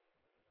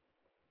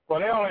 Well,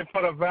 they only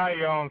put a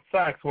value on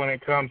sex when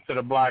it comes to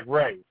the black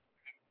race.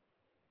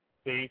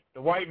 See,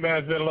 the white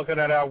man's been looking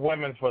at our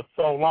women for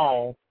so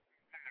long,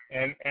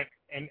 and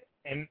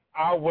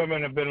our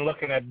women have been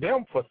looking at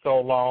them for so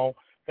long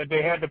that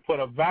they had to put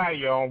a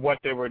value on what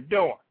they were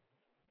doing.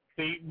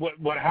 See,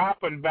 what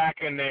happened back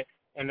in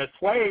the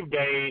slave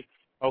days,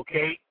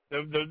 okay,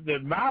 the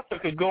master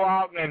could go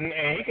out and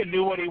he could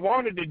do what he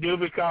wanted to do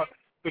because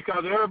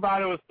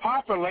everybody was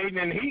populating,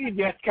 and he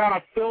just kind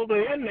of filled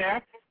it in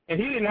there, and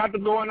he didn't have to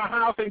go in the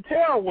house and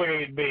tell where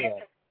he'd been.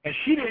 And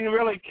she didn't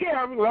really care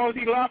as long as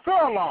he left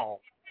her alone.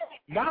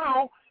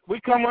 Now we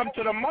come up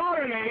to the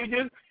modern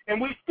ages, and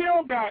we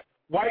still got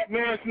white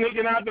man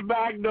sneaking out the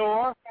back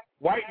door,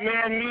 white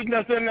man meeting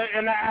us in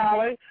the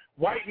alley,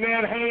 white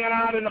man hanging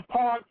out in the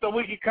park so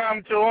we can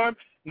come to him.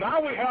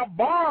 Now we have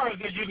bars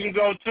that you can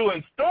go to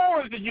and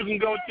stores that you can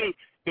go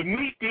to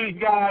meet these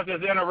guys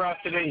that's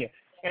interested in you.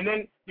 And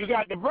then you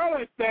got the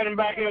brothers standing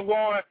back here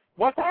going,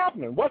 what's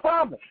happening? What's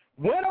happening?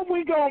 When are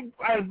we going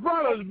to, as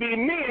brothers, be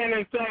men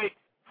and say,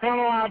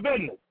 handle our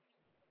business?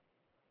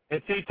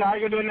 And see,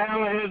 Tiger didn't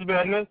handle his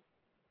business,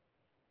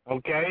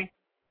 okay?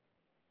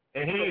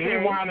 And he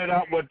wound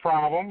up with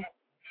problems.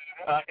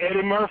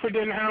 Eddie Murphy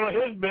didn't handle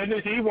his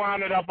business. He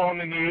wound up on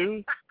the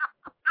news.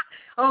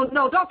 Oh,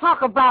 no, don't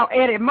talk about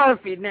Eddie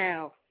Murphy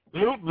now.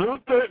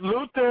 Luther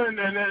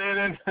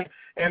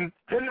and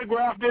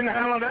Telegraph didn't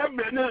handle their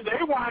business.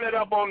 They wound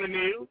up on the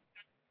news.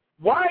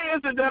 Why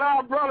is it that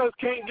our brothers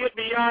can't get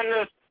beyond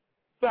this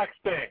sex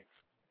thing?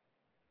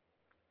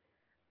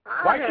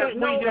 I have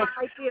no idea.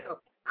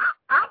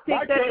 I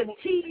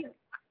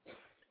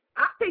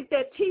think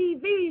that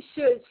TV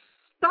should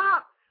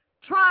stop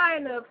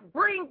trying to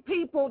bring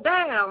people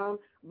down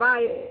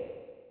by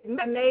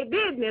their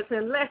business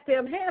and let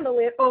them handle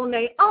it on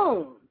their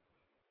own.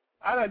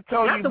 I done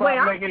told you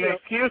about making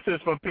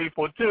excuses for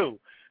people too.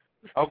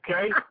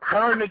 Okay,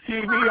 turn the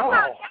TV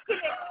off.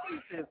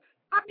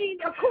 I mean,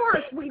 of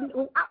course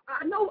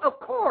I know, of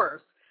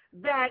course,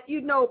 that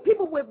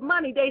people with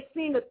money, they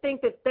seem to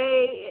think that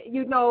they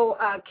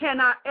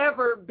cannot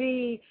ever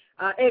be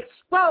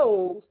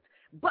exposed.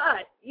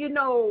 But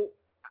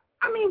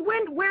I mean,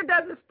 where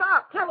does it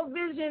stop?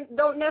 Television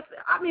don't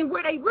necessarily. I mean,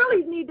 where they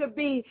really need to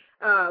be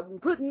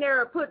putting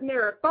their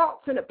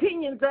thoughts and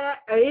opinions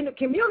in the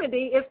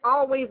community is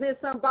always in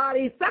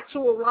somebody's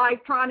sexual life,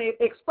 trying to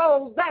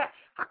expose that.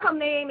 How come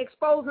they ain't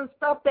exposing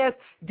stuff that's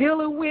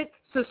dealing with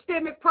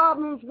systemic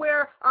problems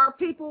where our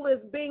people is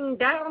being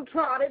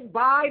downtrodden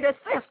by the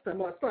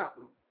system or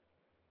something?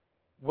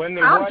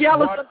 I'm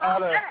jealous about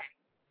that.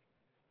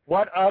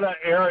 What other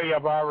area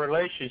of our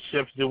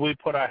relationships do we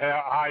put a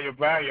higher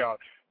value on?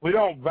 We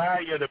don't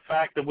value the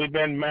fact that we've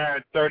been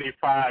married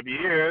 35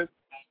 years.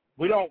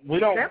 We don't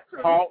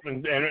talk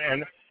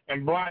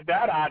and blunt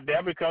that out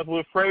there because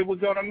we're afraid we're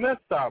going to miss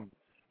something.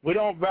 We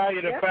don't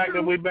value the fact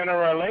that we've been in a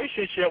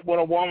relationship with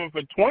a woman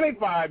for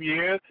 25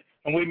 years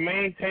and we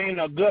maintain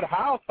a good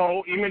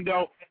household, even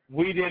though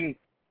we didn't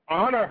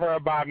honor her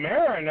by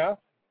marrying her.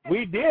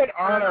 We did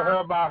honor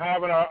her by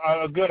having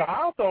a good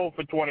household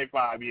for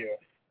 25 years.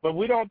 But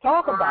we don't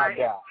talk about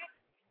that,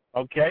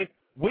 okay?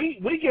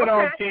 We get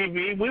on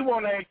TV. We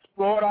want to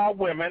exploit our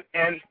women,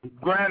 and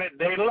granted,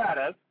 they let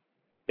us.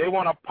 They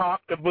want to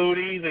pop the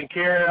booties and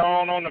carry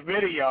on the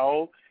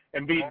video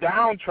and be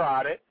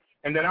downtrodden,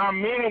 and then our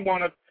men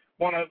want to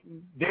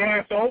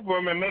dance over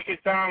them and make it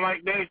sound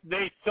like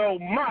they so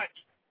much,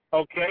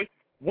 okay?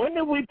 When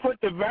do we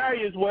put the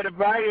values where the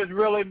values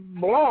really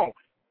belong?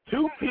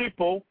 Two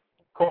people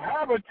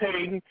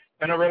cohabitating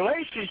in a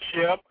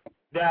relationship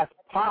that's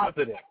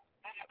positive.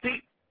 See,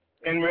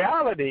 in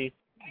reality,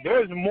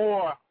 there's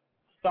more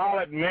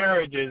solid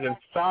marriages and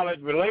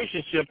solid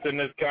relationships in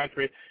this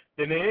country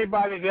than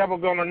anybody's ever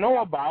going to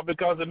know about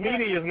because the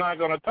media is not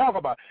going to talk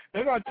about it.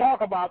 They're going to talk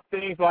about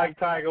things like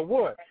Tiger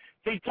Woods.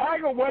 See,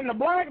 Tiger wasn't a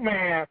black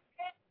man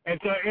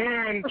until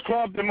Aaron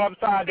clubbed him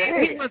upside the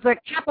head. He was a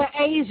Kappa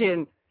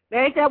Asian.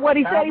 Ain't that what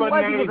he said he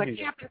was? He was a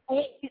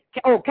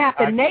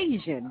Kappa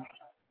Asian.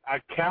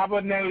 A Kappa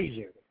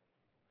Asian.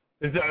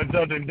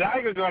 So the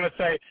Tiger's going to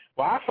say,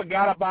 well, I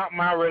forgot about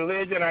my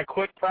religion. I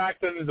quit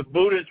practicing the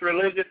Buddhist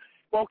religion.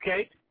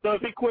 Okay, so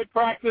if he quit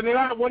practicing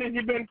it, what has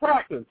he been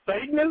practicing?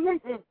 Satanism?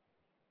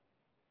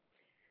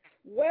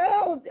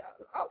 Well,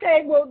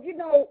 okay,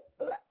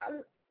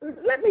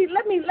 let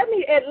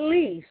me at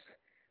least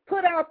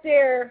put out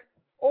there,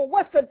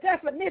 what's the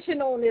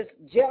definition on this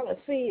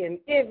jealousy and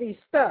envy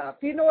stuff?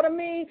 You know what I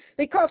mean?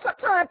 Because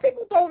sometimes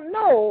people don't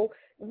know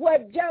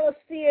what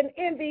jealousy and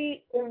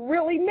envy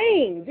really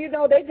means.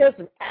 They just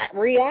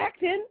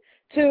reacting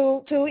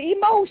to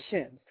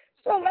emotions.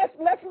 So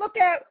let's look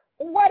at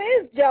what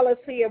is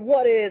jealousy and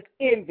what is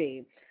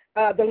envy.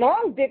 The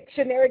Long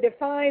Dictionary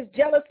defines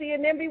jealousy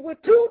and envy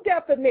with two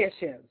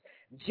definitions.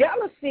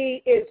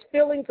 Jealousy is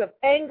feelings of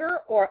anger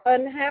or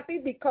unhappy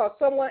because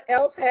someone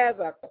else has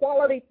a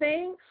quality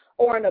thing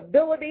or an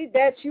ability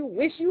that you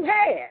wish you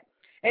had.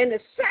 And the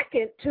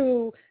second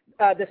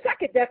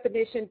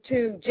definition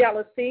to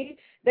jealousy,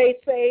 they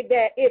say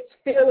that it's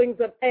feelings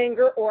of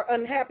anger or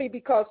unhappy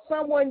because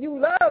someone you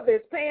love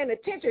is paying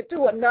attention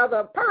to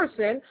another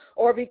person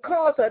or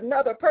because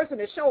another person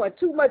is showing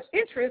too much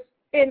interest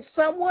in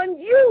someone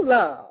you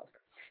love.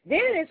 Then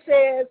it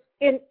says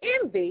in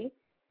envy,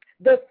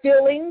 the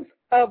feelings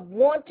of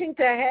wanting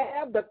to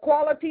have the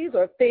qualities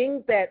or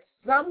things that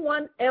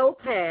someone else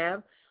has,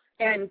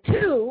 and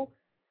two,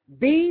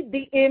 be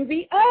the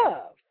envy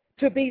of,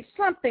 to be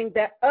something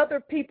that other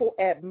people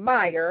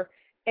admire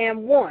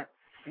and want.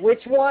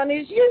 Which one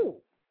is you?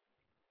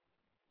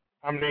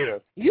 I'm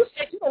neither. You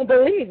said you don't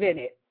believe in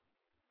it.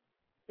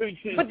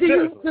 But do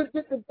you?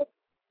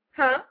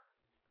 Huh?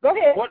 Go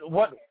ahead.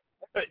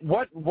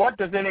 What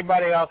does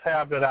anybody else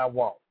have that I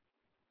want?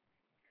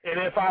 And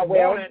if I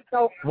want it,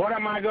 what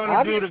am I going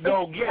to do to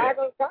go get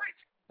it?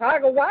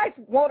 Tiger White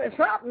wanted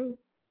something.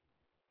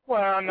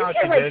 Well, no,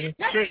 she didn't.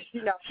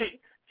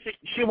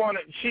 She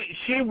wanted.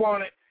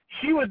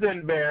 She was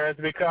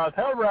embarrassed because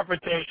her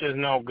reputation is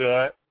no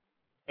good,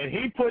 and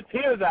he puts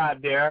his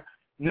out there,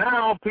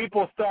 now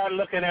people start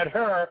looking at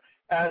her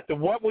as to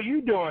what were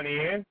you doing,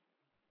 Ian?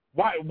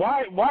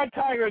 Why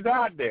Tiger's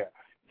out there?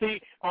 See,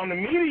 on the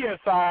media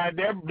side,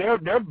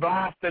 they're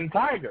blasting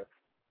Tiger,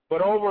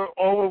 but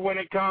over when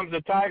it comes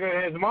to Tiger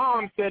and his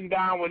mom sitting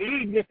down with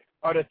Eden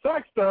or the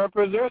sex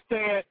therapist, they're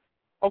saying,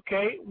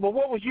 okay, well,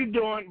 what was you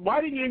doing? Why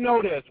didn't you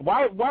know this?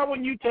 Why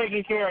weren't you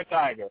taking care of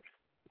Tiger?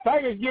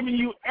 Tiger's giving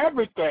you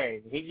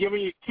everything. He's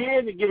giving you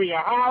kids, he's giving you a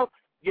house,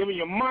 giving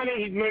you money,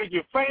 he's made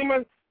you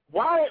famous.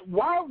 Why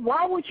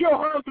would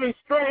your husband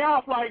stray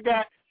off like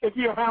that if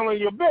you're handling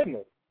your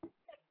business?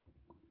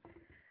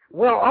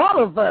 Well,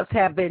 all of us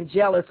have been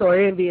jealous or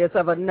envious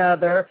of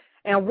another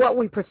and what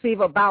we perceive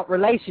about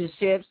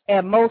relationships,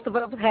 and most of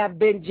us have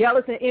been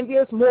jealous and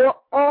envious more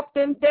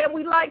often than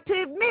we like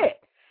to admit.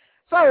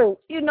 So,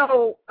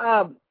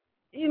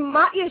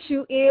 my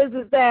issue is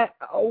that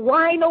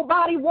why ain't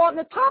nobody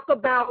wanting to talk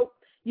about,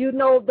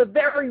 the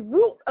very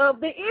root of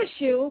the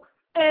issue,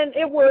 and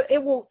it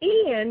will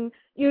end,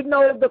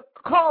 the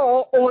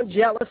call on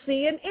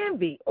jealousy and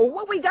envy, or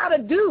what we got to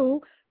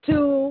do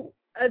to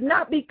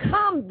not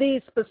become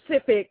these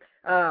specific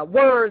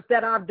words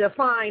that I've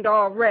defined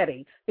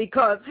already.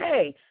 Because,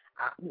 hey,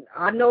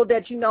 I know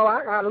that,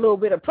 I got a little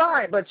bit of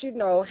pride, but,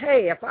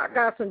 hey, if I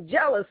got some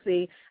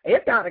jealousy,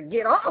 it got to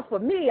get off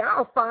of me.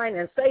 I'll find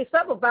and say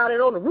something about it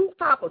on the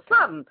rooftop or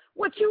something.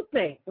 What you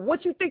think?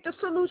 What you think the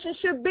solution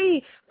should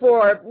be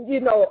for,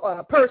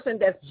 a person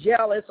that's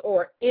jealous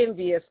or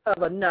envious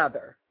of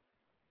another?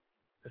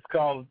 It's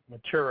called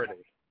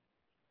maturity.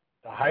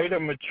 The height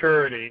of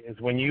maturity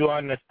is when you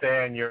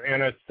understand your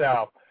inner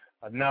self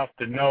enough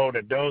to know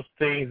that those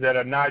things that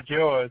are not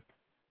yours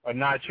are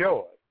not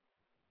yours.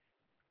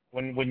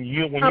 When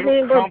you're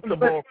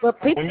comfortable,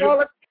 but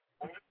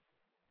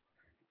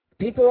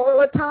people all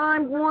the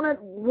time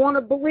want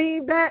to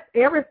believe that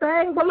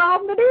everything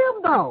belongs to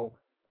them, though.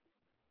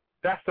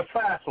 That's the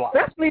fast life.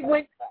 Especially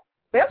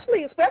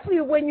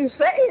when you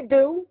say it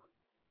do.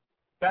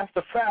 That's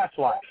the fast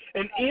life.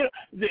 And to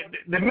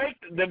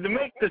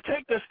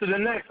take this to the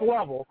next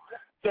level,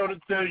 so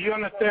you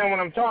understand what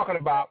I'm talking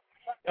about.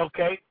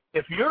 Okay,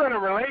 if you're in a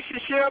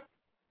relationship,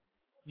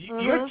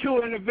 you're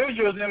two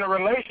individuals in a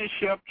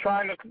relationship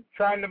trying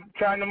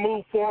to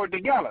move forward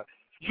together.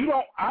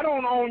 I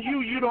don't own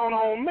you. You don't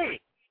own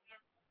me.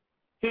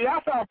 See,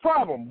 that's our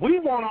problem. We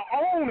want to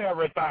own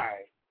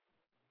everything.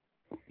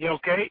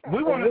 Okay,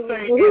 we want to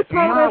say it's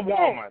my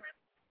woman.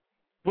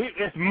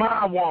 It's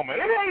my woman.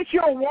 It ain't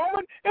your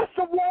woman. It's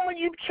the woman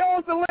you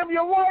chose to live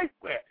your life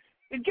with.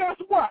 And guess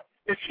what?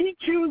 If she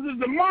chooses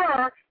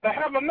tomorrow to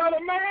have another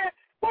man,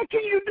 what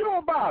can you do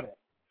about it?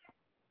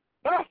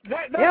 That's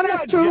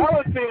not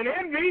jealousy and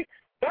envy.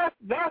 That's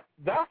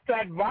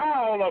that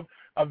vial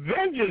of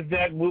vengeance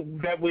that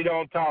we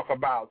don't talk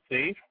about.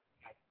 See?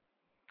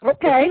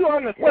 Okay. If you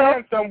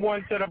understand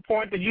someone to the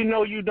point that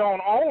you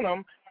don't own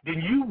them,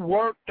 then you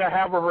work to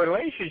have a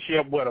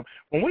relationship with them.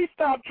 When we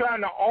stop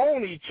trying to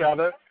own each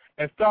other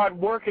and start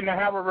working to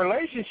have a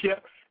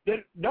relationship,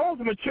 then those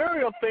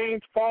material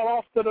things fall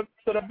off to the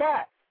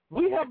back.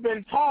 We have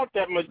been taught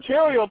that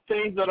material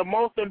things are the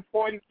most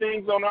important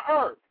things on the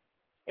earth.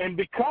 And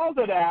because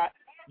of that,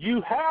 you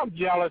have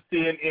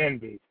jealousy and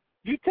envy.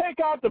 You take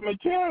out the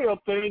material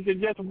things and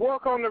just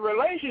work on the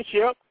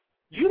relationship,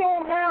 you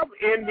don't have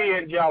envy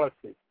and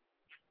jealousy.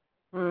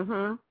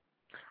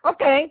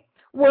 Okay.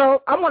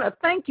 Well, I want to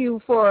thank you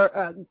for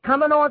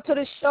coming on to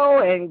the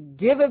show and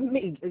giving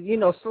me,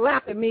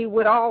 slapping me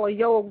with all of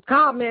your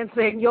comments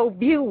and your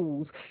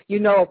views.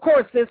 Of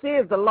course, this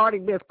is the Lardy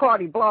Miss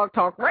Clardy Blog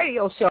Talk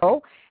Radio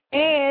Show,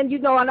 and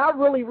and I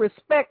really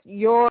respect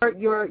your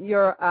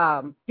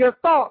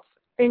thoughts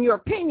and your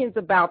opinions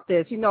about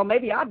this.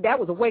 Maybe that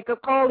was a wake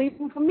up call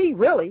even for me,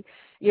 really.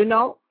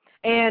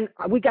 And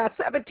we got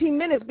 17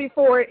 minutes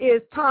before it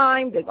is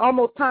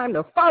almost time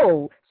to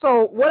fold.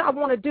 So what I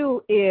want to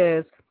do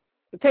is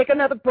take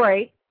another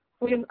break.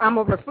 I'm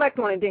going to reflect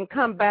on it and then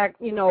come back,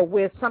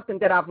 with something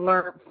that I've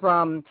learned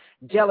from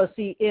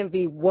Jealousy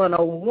Envy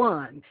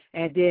 101,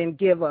 and then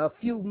give a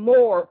few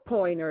more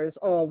pointers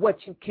on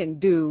what you can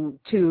do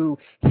to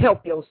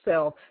help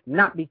yourself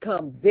not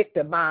become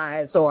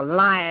victimized or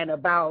lying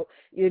about,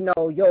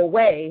 your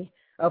way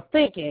of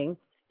thinking,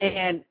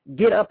 and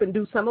get up and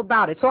do something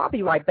about it. So I'll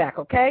be right back,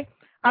 okay?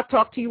 I'll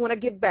talk to you when I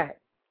get back.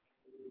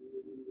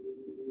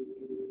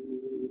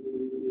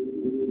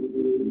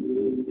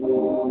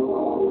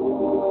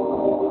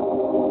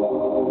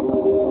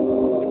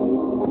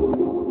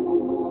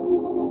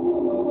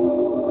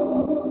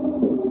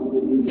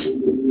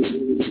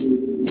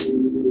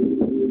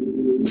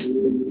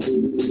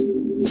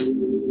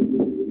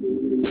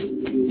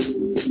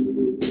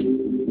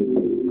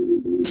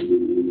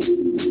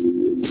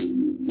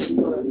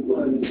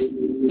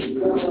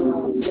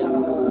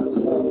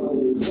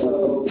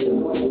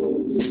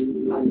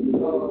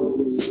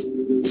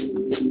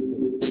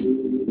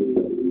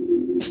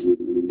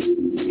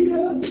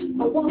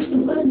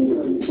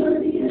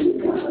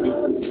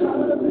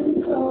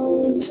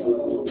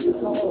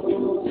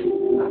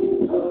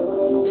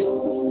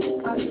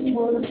 I just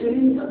wanna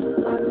be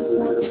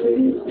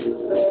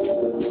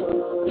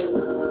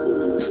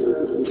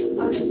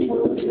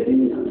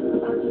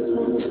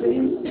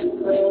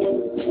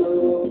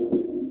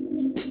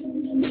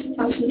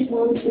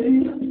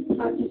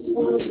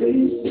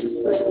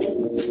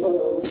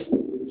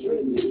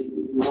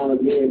Oh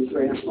yeah,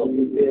 Trey, I hope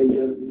you feel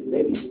ya.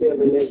 They be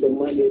staring at the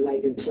money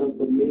like it's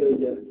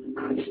unfamiliar.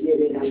 I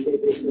get it, I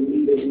live it, to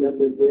me there's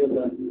nothing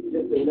realer.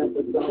 Just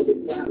another song that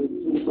time is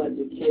too much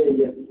to kill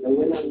ya. And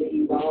when I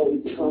leave, I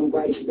always come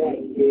right back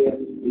here.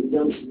 The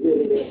young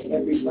spirit that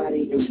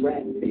everybody in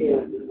rap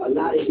fear. A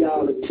lot of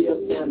y'all are still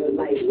sounding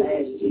like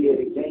last year.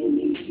 The game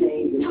needs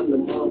change and I'm the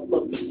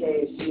motherfucking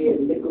cashier.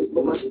 Nickels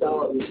for my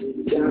thoughts,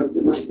 down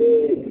to my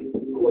bed.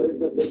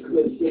 Quarters of the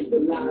cushion, the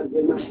lines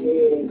in my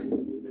head.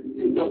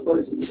 Take my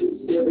verse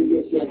too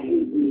serious, you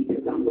hate me.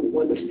 Cause I'm the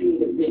one that's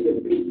peanut in the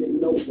beat and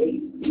no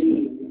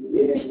HD.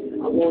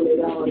 Yeah, I want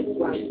it all, that's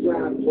why I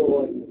strive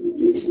for it.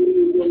 This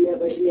weed, you'll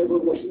never hear a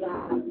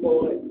reply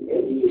for it.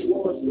 And you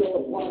want to show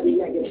a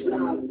party, I can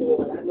fly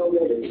for it. I know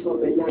that it's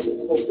coming, I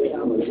just hope that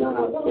I'm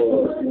alive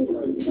for it.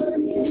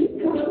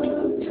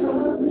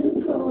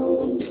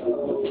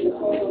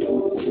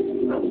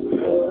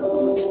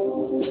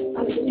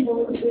 I just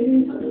wanna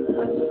be, I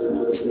just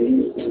wanna be,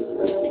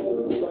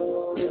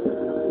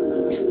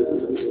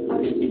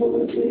 I just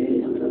wanna be,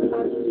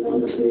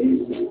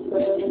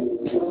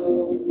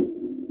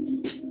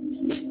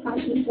 I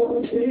just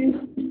wanna be,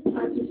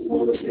 I just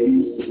wanna be,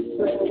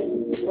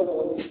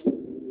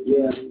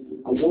 yeah,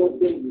 I want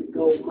things to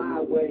go my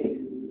way,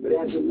 but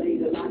as of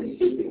late, a lot of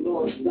shit been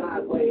going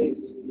sideways.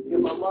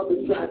 And my mother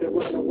tried to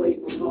run away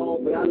from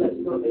home, but I left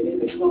something in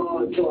the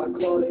car, so I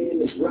caught her in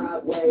the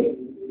driveway.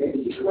 And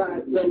she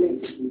cried to me,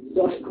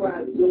 so I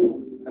cried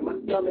too. And my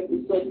stomach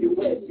was soaking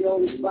wet, she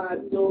only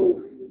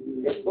 5'2".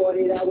 And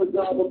 48 hours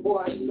all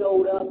before I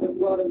showed up and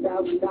brought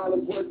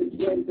 $1,000 worth of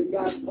drinks and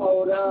got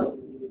pulled up.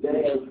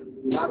 Damn,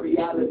 my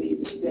reality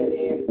is set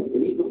in.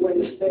 And even when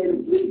the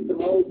phantom sleeps, the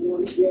hoes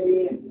want to get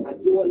in. I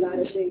do a lot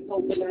of things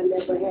hoping I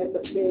never had to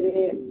fit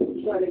in.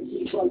 I'm trying to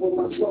keep up with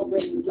my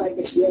progress, it's like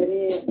a dead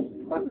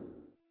end. My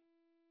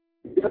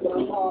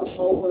heart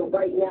over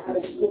right now,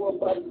 the tour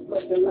bus is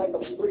looking like a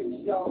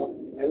freak show.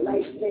 And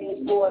life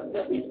changed for us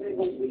every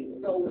single week,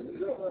 so it's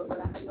good. But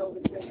I know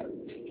the thing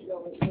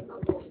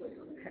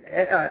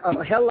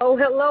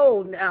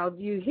Hello. Now,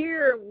 you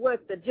hear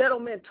what the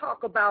gentleman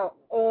talk about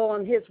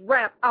on his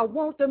rap, I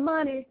want the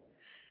money.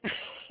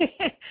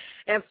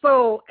 And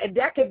so and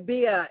that could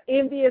be an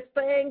envious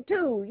thing,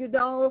 too, you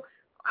know.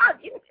 I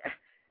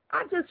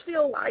just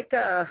feel like,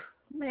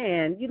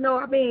 man, you know,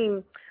 I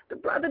mean, the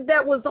brother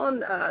that was on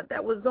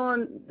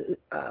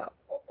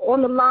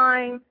the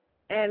line,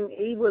 and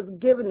he was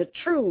giving the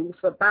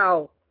truth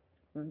about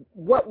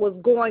what was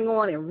going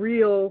on in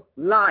real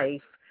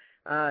life,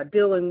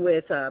 dealing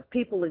with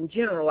people in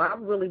general. I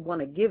really want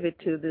to give it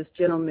to this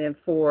gentleman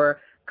for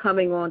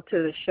coming on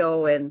to the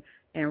show and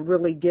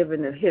really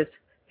giving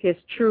his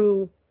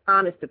true,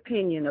 honest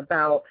opinion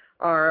about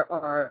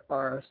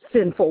our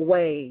sinful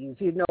ways,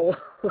 you know,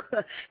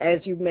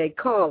 as you may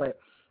call it.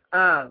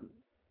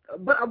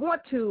 But I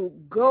want to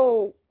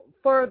go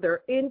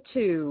further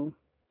into,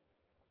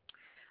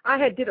 I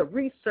had did a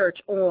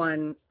research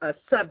on a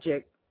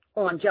subject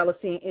on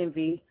jealousy and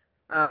envy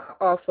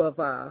off of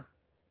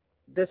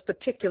this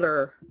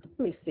particular, let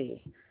me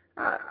see,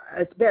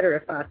 it's better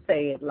if I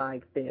say it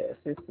like this.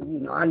 It's,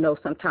 you know, I know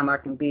sometimes I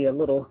can be a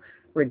little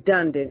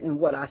redundant in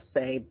what I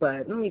say,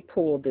 but let me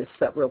pull this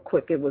up real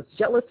quick. It was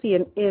Jealousy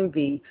and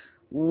Envy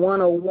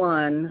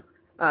 101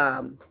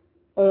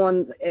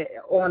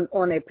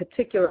 on a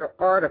particular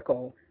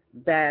article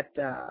that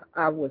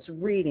I was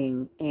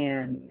reading,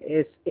 and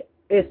it's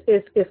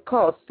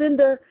called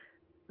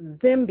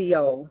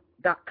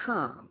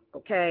CindaZimbio.com,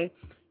 okay?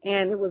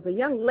 And it was a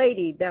young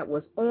lady that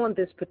was on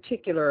this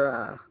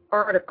particular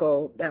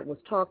article that was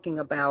talking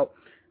about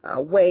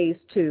ways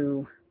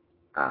to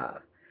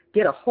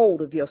get a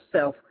hold of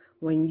yourself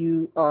when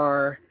you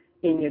are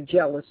in your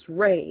jealous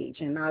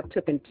rage. And I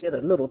took and did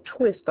a little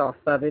twist off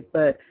of it,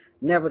 but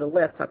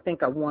nevertheless, I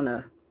think I want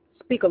to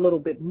speak a little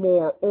bit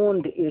more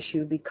on the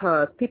issue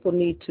because people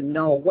need to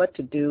know what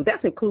to do.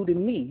 That's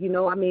including me. You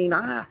know, I mean,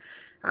 I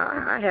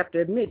have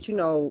to admit, you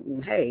know,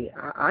 hey,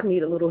 I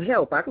need a little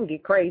help. I can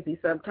get crazy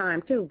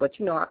sometimes too, but,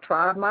 you know, I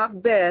try my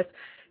best,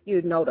 you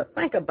know, to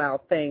think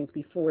about things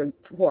before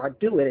I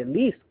do it, at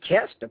least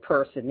catch the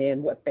person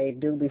in what they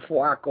do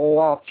before I go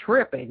off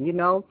tripping, you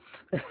know.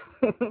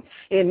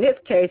 In this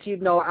case, you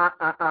know,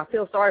 I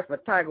feel sorry for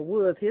Tiger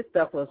Woods. His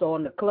stuff was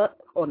on the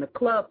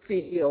club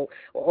field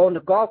or on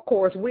the golf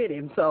course with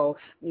him. So,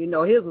 you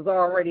know, his was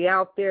already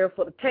out there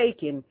for the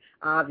taking,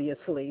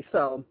 obviously.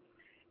 So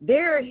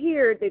they're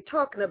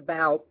talking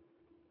about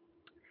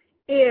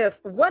if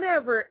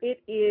whatever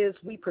it is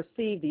we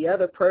perceive the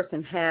other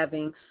person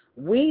having,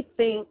 we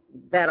think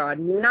that are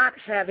not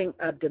having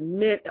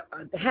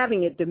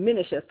it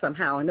diminish us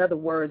somehow. In other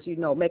words, you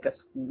know, make us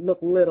look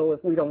little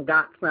if we don't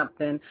got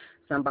something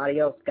somebody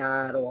else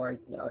got, or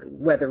you know,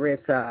 whether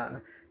it's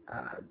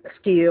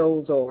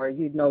skills, or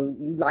you know,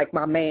 you like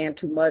my man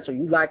too much, or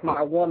you like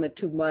my woman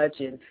too much,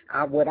 and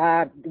what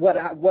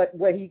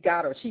he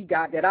got or she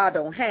got that I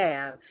don't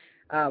have.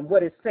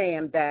 What it's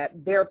saying that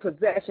their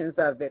possessions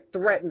of it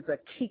threatens a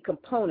key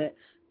component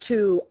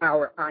to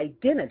our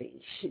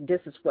identity.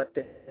 This is what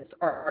this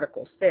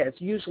article says,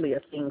 usually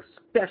a thing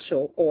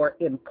special or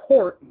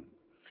important.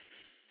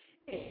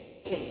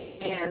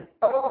 And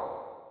often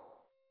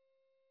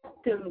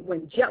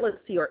when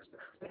jealousy or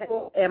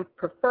and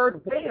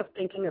preferred way of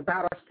thinking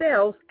about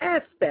ourselves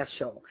as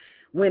special,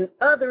 when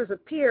others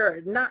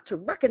appear not to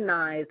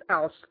recognize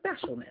our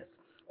specialness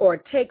or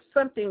take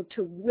something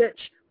to which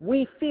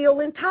we feel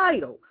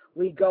entitled,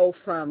 we go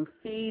from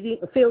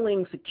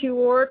feeling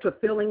secure to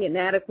feeling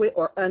inadequate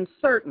or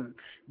uncertain.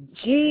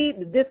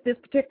 This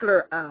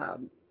particular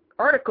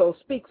article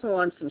speaks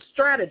on some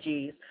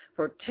strategies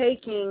for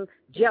taking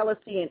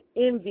jealousy and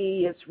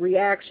envious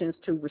reactions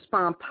to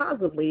respond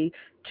positively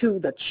to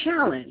the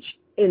challenge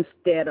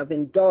instead of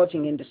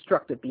indulging in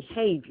destructive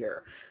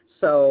behavior.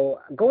 So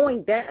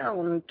going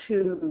down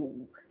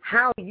to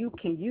how you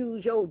can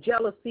use your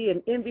jealousy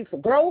and envy for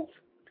growth,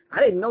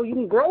 I didn't know you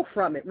can grow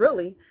from it,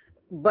 really,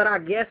 but I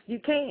guess you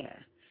can.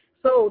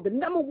 So the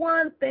number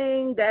one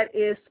thing that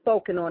is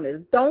spoken on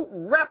is don't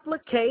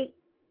replicate,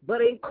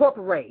 but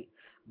incorporate.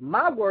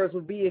 My words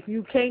would be, if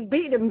you can't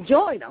beat them,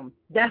 join them.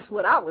 That's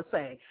what I would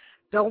say.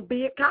 Don't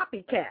be a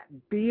copycat.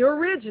 Be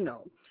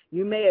original.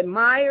 You may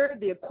admire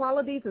the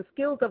qualities and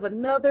skills of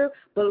another,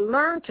 but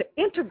learn to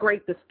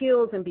integrate the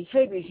skills and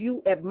behaviors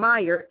you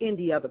admire in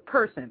the other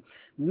person.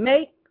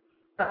 Make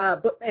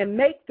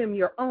them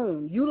your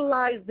own.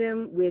 Utilize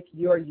them with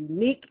your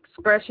unique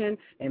expression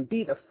and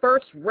be the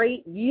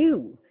first-rate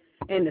you.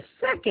 And the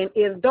second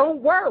is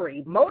don't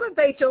worry.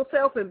 Motivate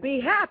yourself and be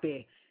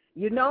happy.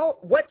 You know,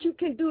 what you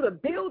can do to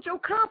build your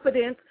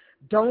confidence,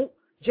 don't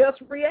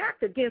just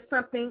react against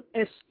something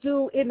and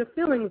stew in the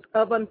feelings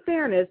of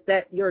unfairness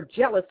that your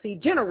jealousy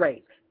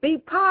generates. Be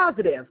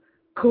positive.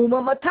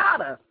 Kuma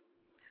Matata.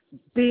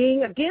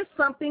 Being against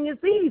something is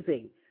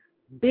easy.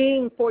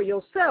 Being for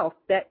yourself,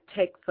 that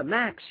takes some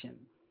action.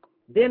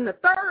 Then the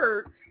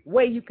third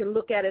way you can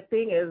look at a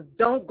thing is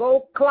don't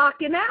go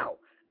clocking out.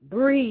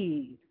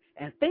 Breathe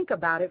and think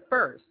about it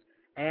first.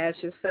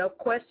 Ask yourself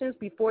questions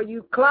before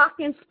you clock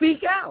and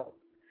speak out.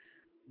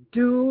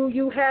 Do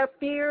you have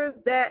fears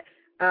that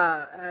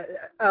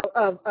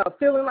of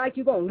feeling like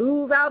you're going to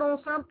lose out on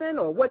something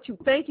or what you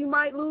think you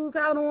might lose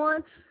out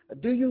on?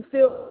 Do you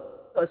feel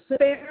a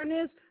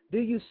fairness? Do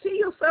you see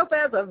yourself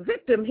as a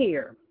victim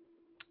here?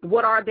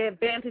 What are the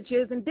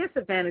advantages and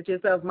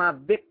disadvantages of my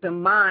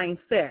victim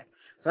mindset?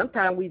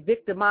 Sometimes we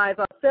victimize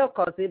ourselves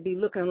because it be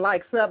looking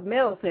like something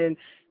else, and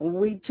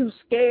we too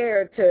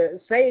scared to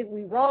say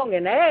we wrong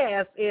and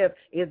ask if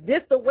is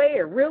this the way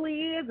it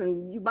really is,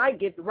 and you might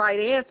get the right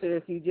answer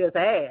if you just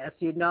ask,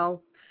 you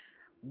know.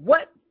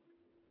 What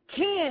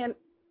can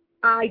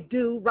I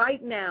do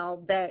right now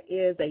that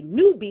is a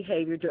new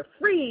behavior to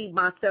free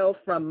myself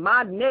from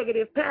my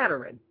negative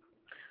pattern?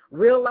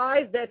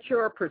 Realize that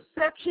your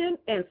perception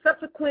and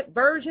subsequent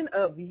version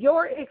of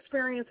your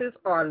experiences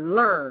are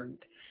learned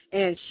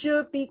and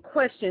should be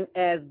questioned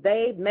as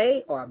they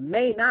may or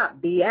may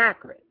not be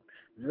accurate.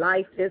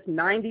 Life is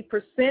 90%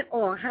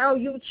 on how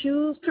you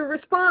choose to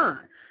respond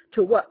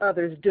to what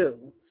others do,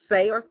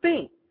 say, or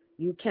think.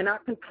 You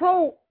cannot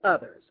control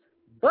others,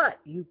 but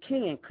you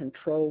can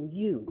control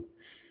you.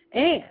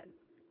 And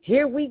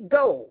here we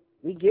go.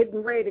 We're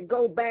getting ready to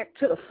go back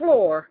to the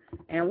floor,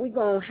 and we're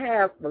going to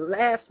have the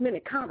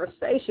last-minute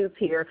conversations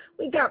here.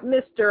 We got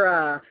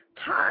Mr.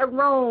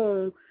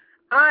 Tyrone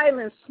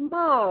Island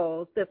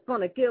Smalls that's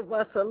going to give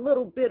us a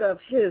little bit of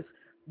his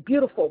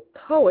beautiful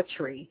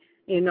poetry,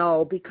 you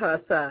know, because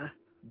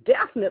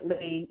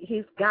definitely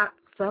he's got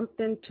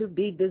something to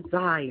be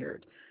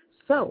desired.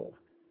 So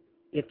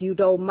if you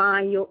don't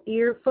mind your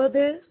ear for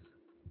this,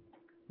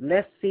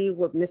 let's see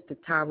what Mr.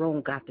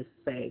 Tyrone got to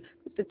say.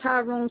 Mr.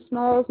 Tyrone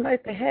Smalls, nice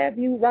to have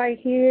you right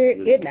here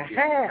in the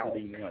house.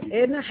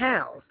 In the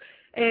house.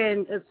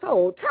 And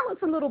so tell us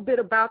a little bit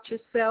about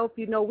yourself.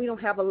 You know, we don't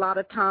have a lot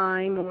of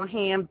time on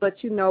hand,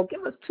 but, you know,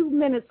 give us 2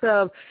 minutes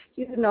of,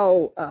 you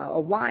know, a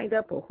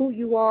wind-up of who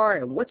you are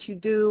and what you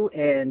do,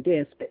 and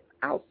then spit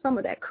out some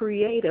of that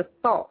creative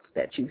thoughts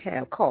that you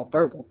have called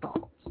verbal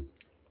thoughts.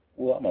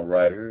 Well, I'm a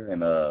writer,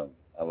 and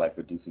I like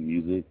producing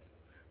music,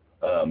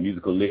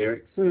 musical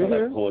lyrics. Mm-hmm. I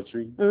like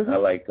poetry. Mm-hmm. I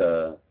like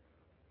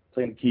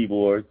playing the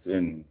keyboards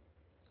and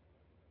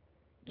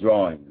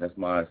drawing. That's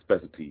my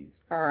specialties.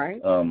 All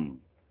right.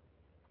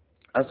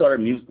 I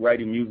started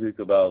writing music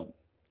about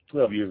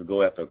 12 years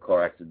ago after a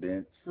car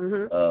accident.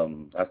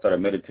 Mm-hmm. I started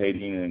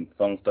meditating, and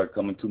songs started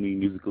coming to me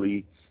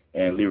musically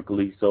and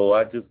lyrically, so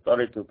I just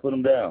started to put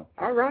them down.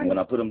 All right. And when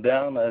I put them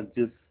down, I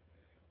just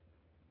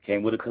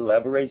came with a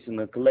collection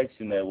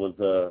that was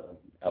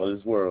out of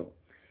this world.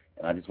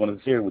 And I just wanted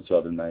to share it with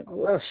y'all tonight.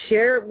 Well,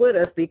 share it with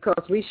us,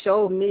 because we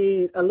showed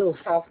me a little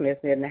softness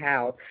in the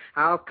house.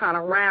 I was kind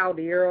of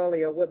rowdy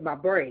earlier with my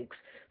breaks.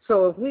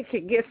 So if we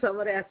could get some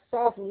of that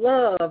soft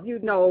love, you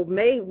know,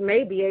 may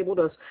be able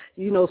to,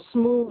 you know,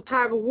 smooth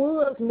Tiger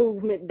Woods'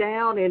 movement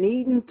down, and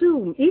even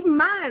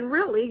mine,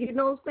 really, you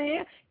know what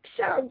I'm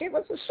saying? Give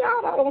us a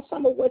shout out on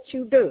some of what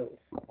you do.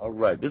 All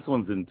right, this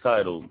one's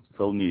entitled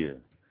So Near.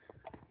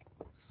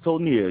 So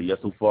near, yet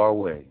so far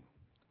away.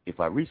 If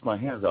I reached my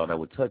hands out, I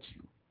would touch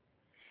you.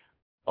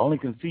 I only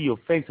can see your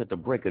face at the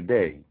break of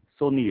day.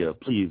 So near,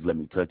 please let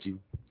me touch you.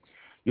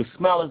 Your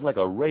smile is like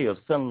a ray of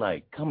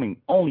sunlight coming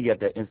only at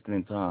that instant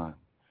in time.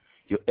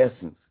 Your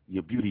essence,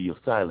 your beauty, your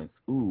silence,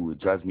 ooh, it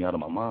drives me out of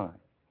my mind.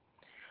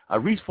 I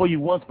reached for you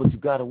once, but you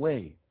got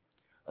away.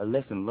 A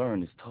lesson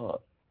learned is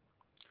taught.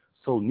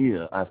 So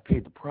near, I've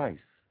paid the price.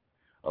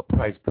 A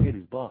price paid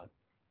is bought.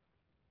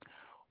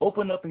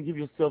 Open up and give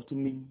yourself to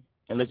me,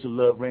 and let your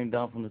love rain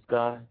down from the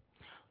sky.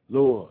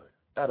 Lord,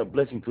 add a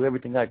blessing to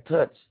everything I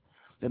touch.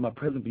 Let my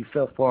presence be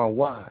felt far and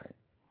wide.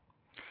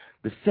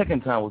 The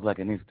second time was like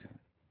an instant.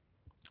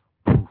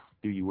 Poof,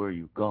 there you were,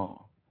 you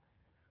gone.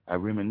 I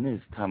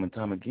reminisce time and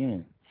time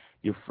again.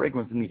 Your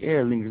fragrance in the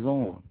air lingers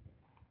on.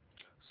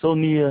 So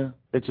near,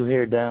 let your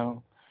hair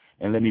down,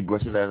 and let me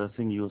brush it as I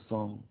sing you a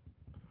song.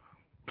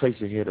 Place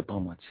your head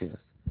upon my chest,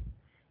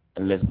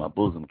 and let my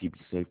bosom keep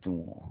you safe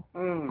and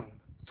warm.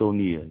 So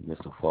near, yet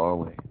so far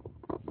away.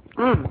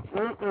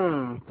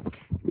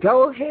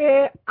 Go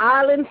ahead,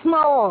 Island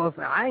Smalls.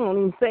 I ain't gonna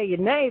even say your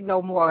name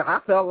no more. I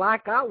felt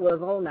like I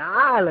was on the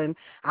island.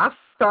 I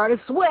started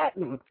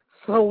sweating.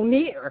 So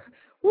near.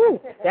 Woo,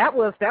 that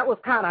was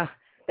kind of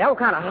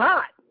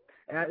hot.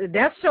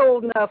 That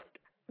showed enough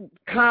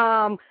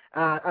calm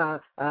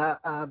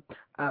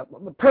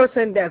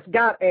person that's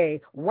got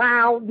a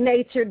wild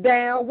nature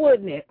down,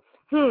 wouldn't it?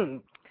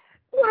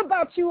 What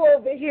about you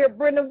over here,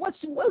 Brenda? What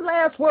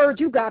last word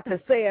you got to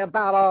say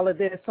about all of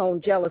this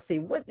on jealousy?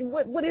 What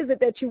is it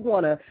that you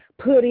want to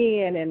put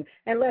in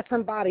and let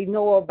somebody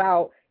know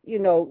about,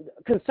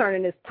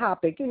 concerning this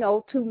topic? 2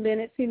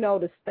 minutes,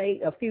 to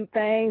state a few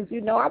things.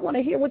 I want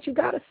to hear what you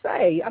got to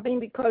say. I mean,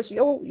 because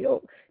your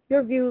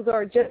views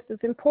are just as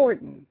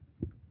important.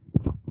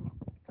 Come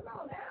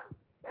on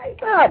now. Say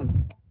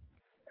something.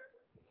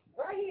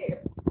 Right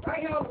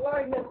here on the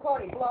Lardy Miss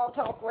Clardy Blog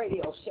Talk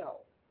Radio Show.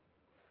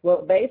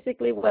 Well,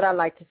 basically what I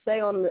like to say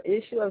on the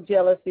issue of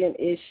jealousy and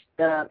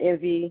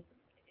envy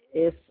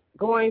is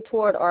going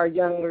toward our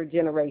younger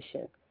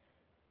generation.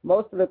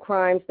 Most of the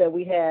crimes that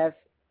we have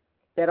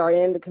that are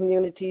in the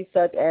community,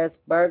 such as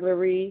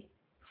burglary,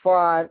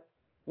 fraud,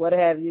 what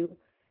have you,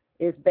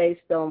 is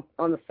based on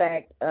the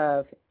fact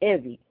of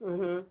envy.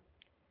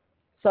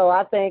 So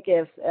I think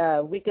if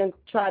we can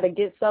try to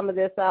get some of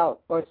this out,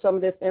 or some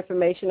of this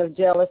information of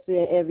jealousy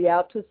and envy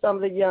out to some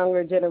of the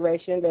younger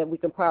generation, that we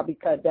can probably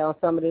cut down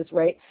some of this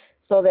rate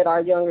so that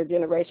our younger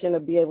generation will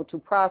be able to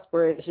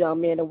prosper as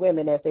young men and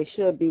women as they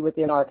should be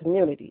within our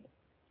community.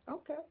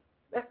 Okay.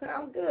 That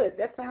sounds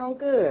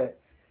good.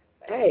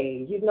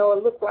 Hey, it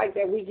looks like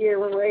that we getting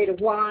ready to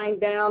wind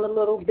down a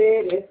little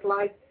bit. It's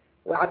like,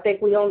 I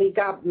think we only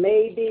got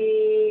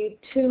maybe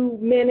 2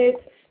 minutes.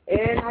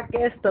 And I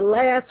guess the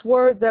last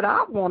word that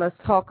I want to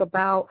talk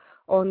about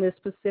on this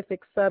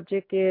specific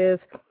subject is,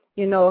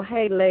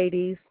 hey,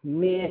 ladies,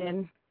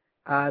 men,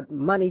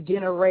 money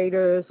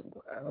generators,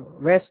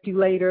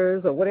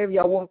 resculators, or whatever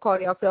y'all want to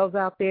call yourselves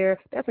out there,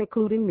 that's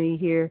including me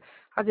here.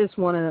 I just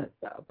want to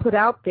put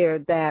out there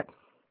that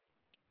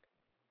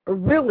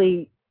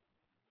really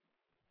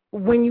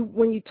when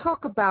you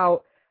talk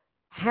about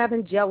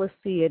having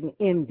jealousy and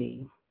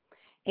envy,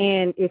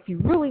 and if you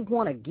really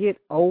want to get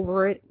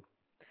over it,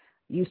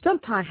 you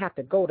sometimes have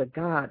to go to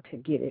God to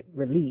get it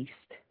released,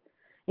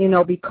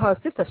 because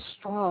it's a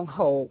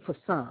stronghold for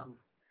some.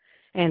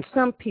 And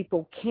some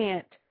people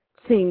can't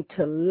seem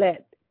to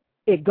let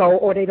it go,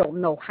 or they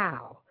don't know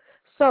how.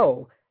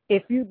 So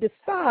if you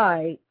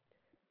decide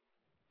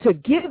to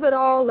give it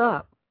all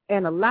up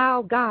and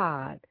allow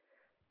God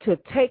to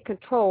take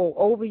control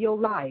over your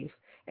life,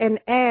 and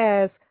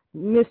as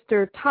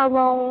Mr.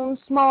 Tyrone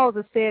Smalls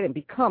has said, and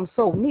become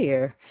so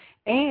near,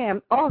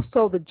 and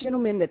also the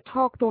gentleman that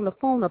talked on the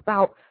phone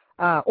about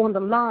on the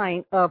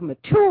line of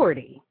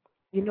maturity,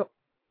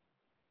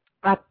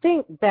 I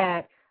think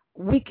that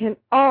we can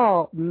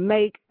all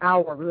make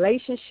our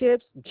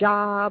relationships,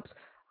 jobs,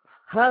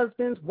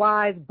 husbands,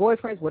 wives,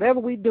 boyfriends,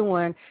 whatever we're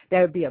doing, that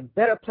would be a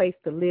better place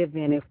to live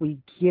in if we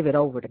give it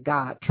over to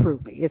God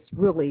truly. It's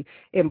really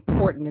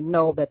important to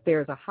know that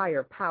there's a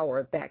higher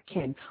power that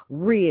can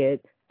rid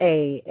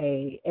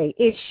a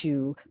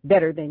issue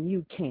better than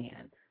you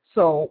can.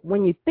 So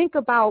when you think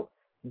about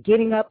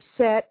getting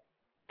upset,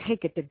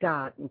 take it to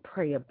God and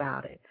pray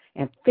about it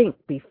and think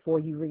before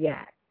you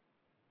react.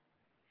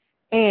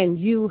 And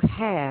you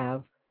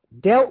have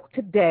dealt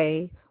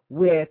today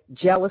with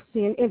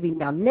jealousy and envy.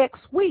 Now, next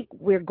week,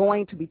 we're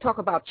going to be talking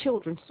about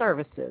children's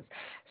services.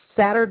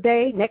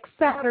 Next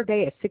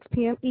Saturday at 6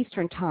 p.m.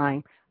 Eastern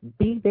Time,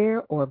 be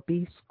there or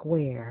be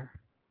square.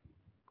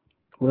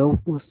 We'll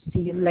see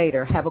you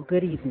later. Have a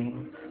good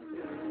evening.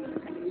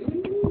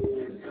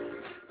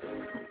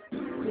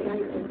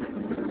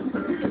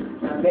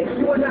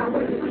 You are not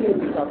what you can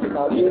be talking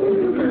about. I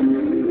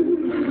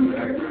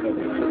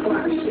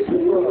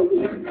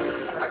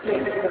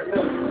can't think of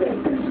another thing.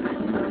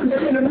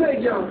 In a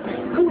minute, y'all.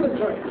 Cool as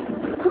drink.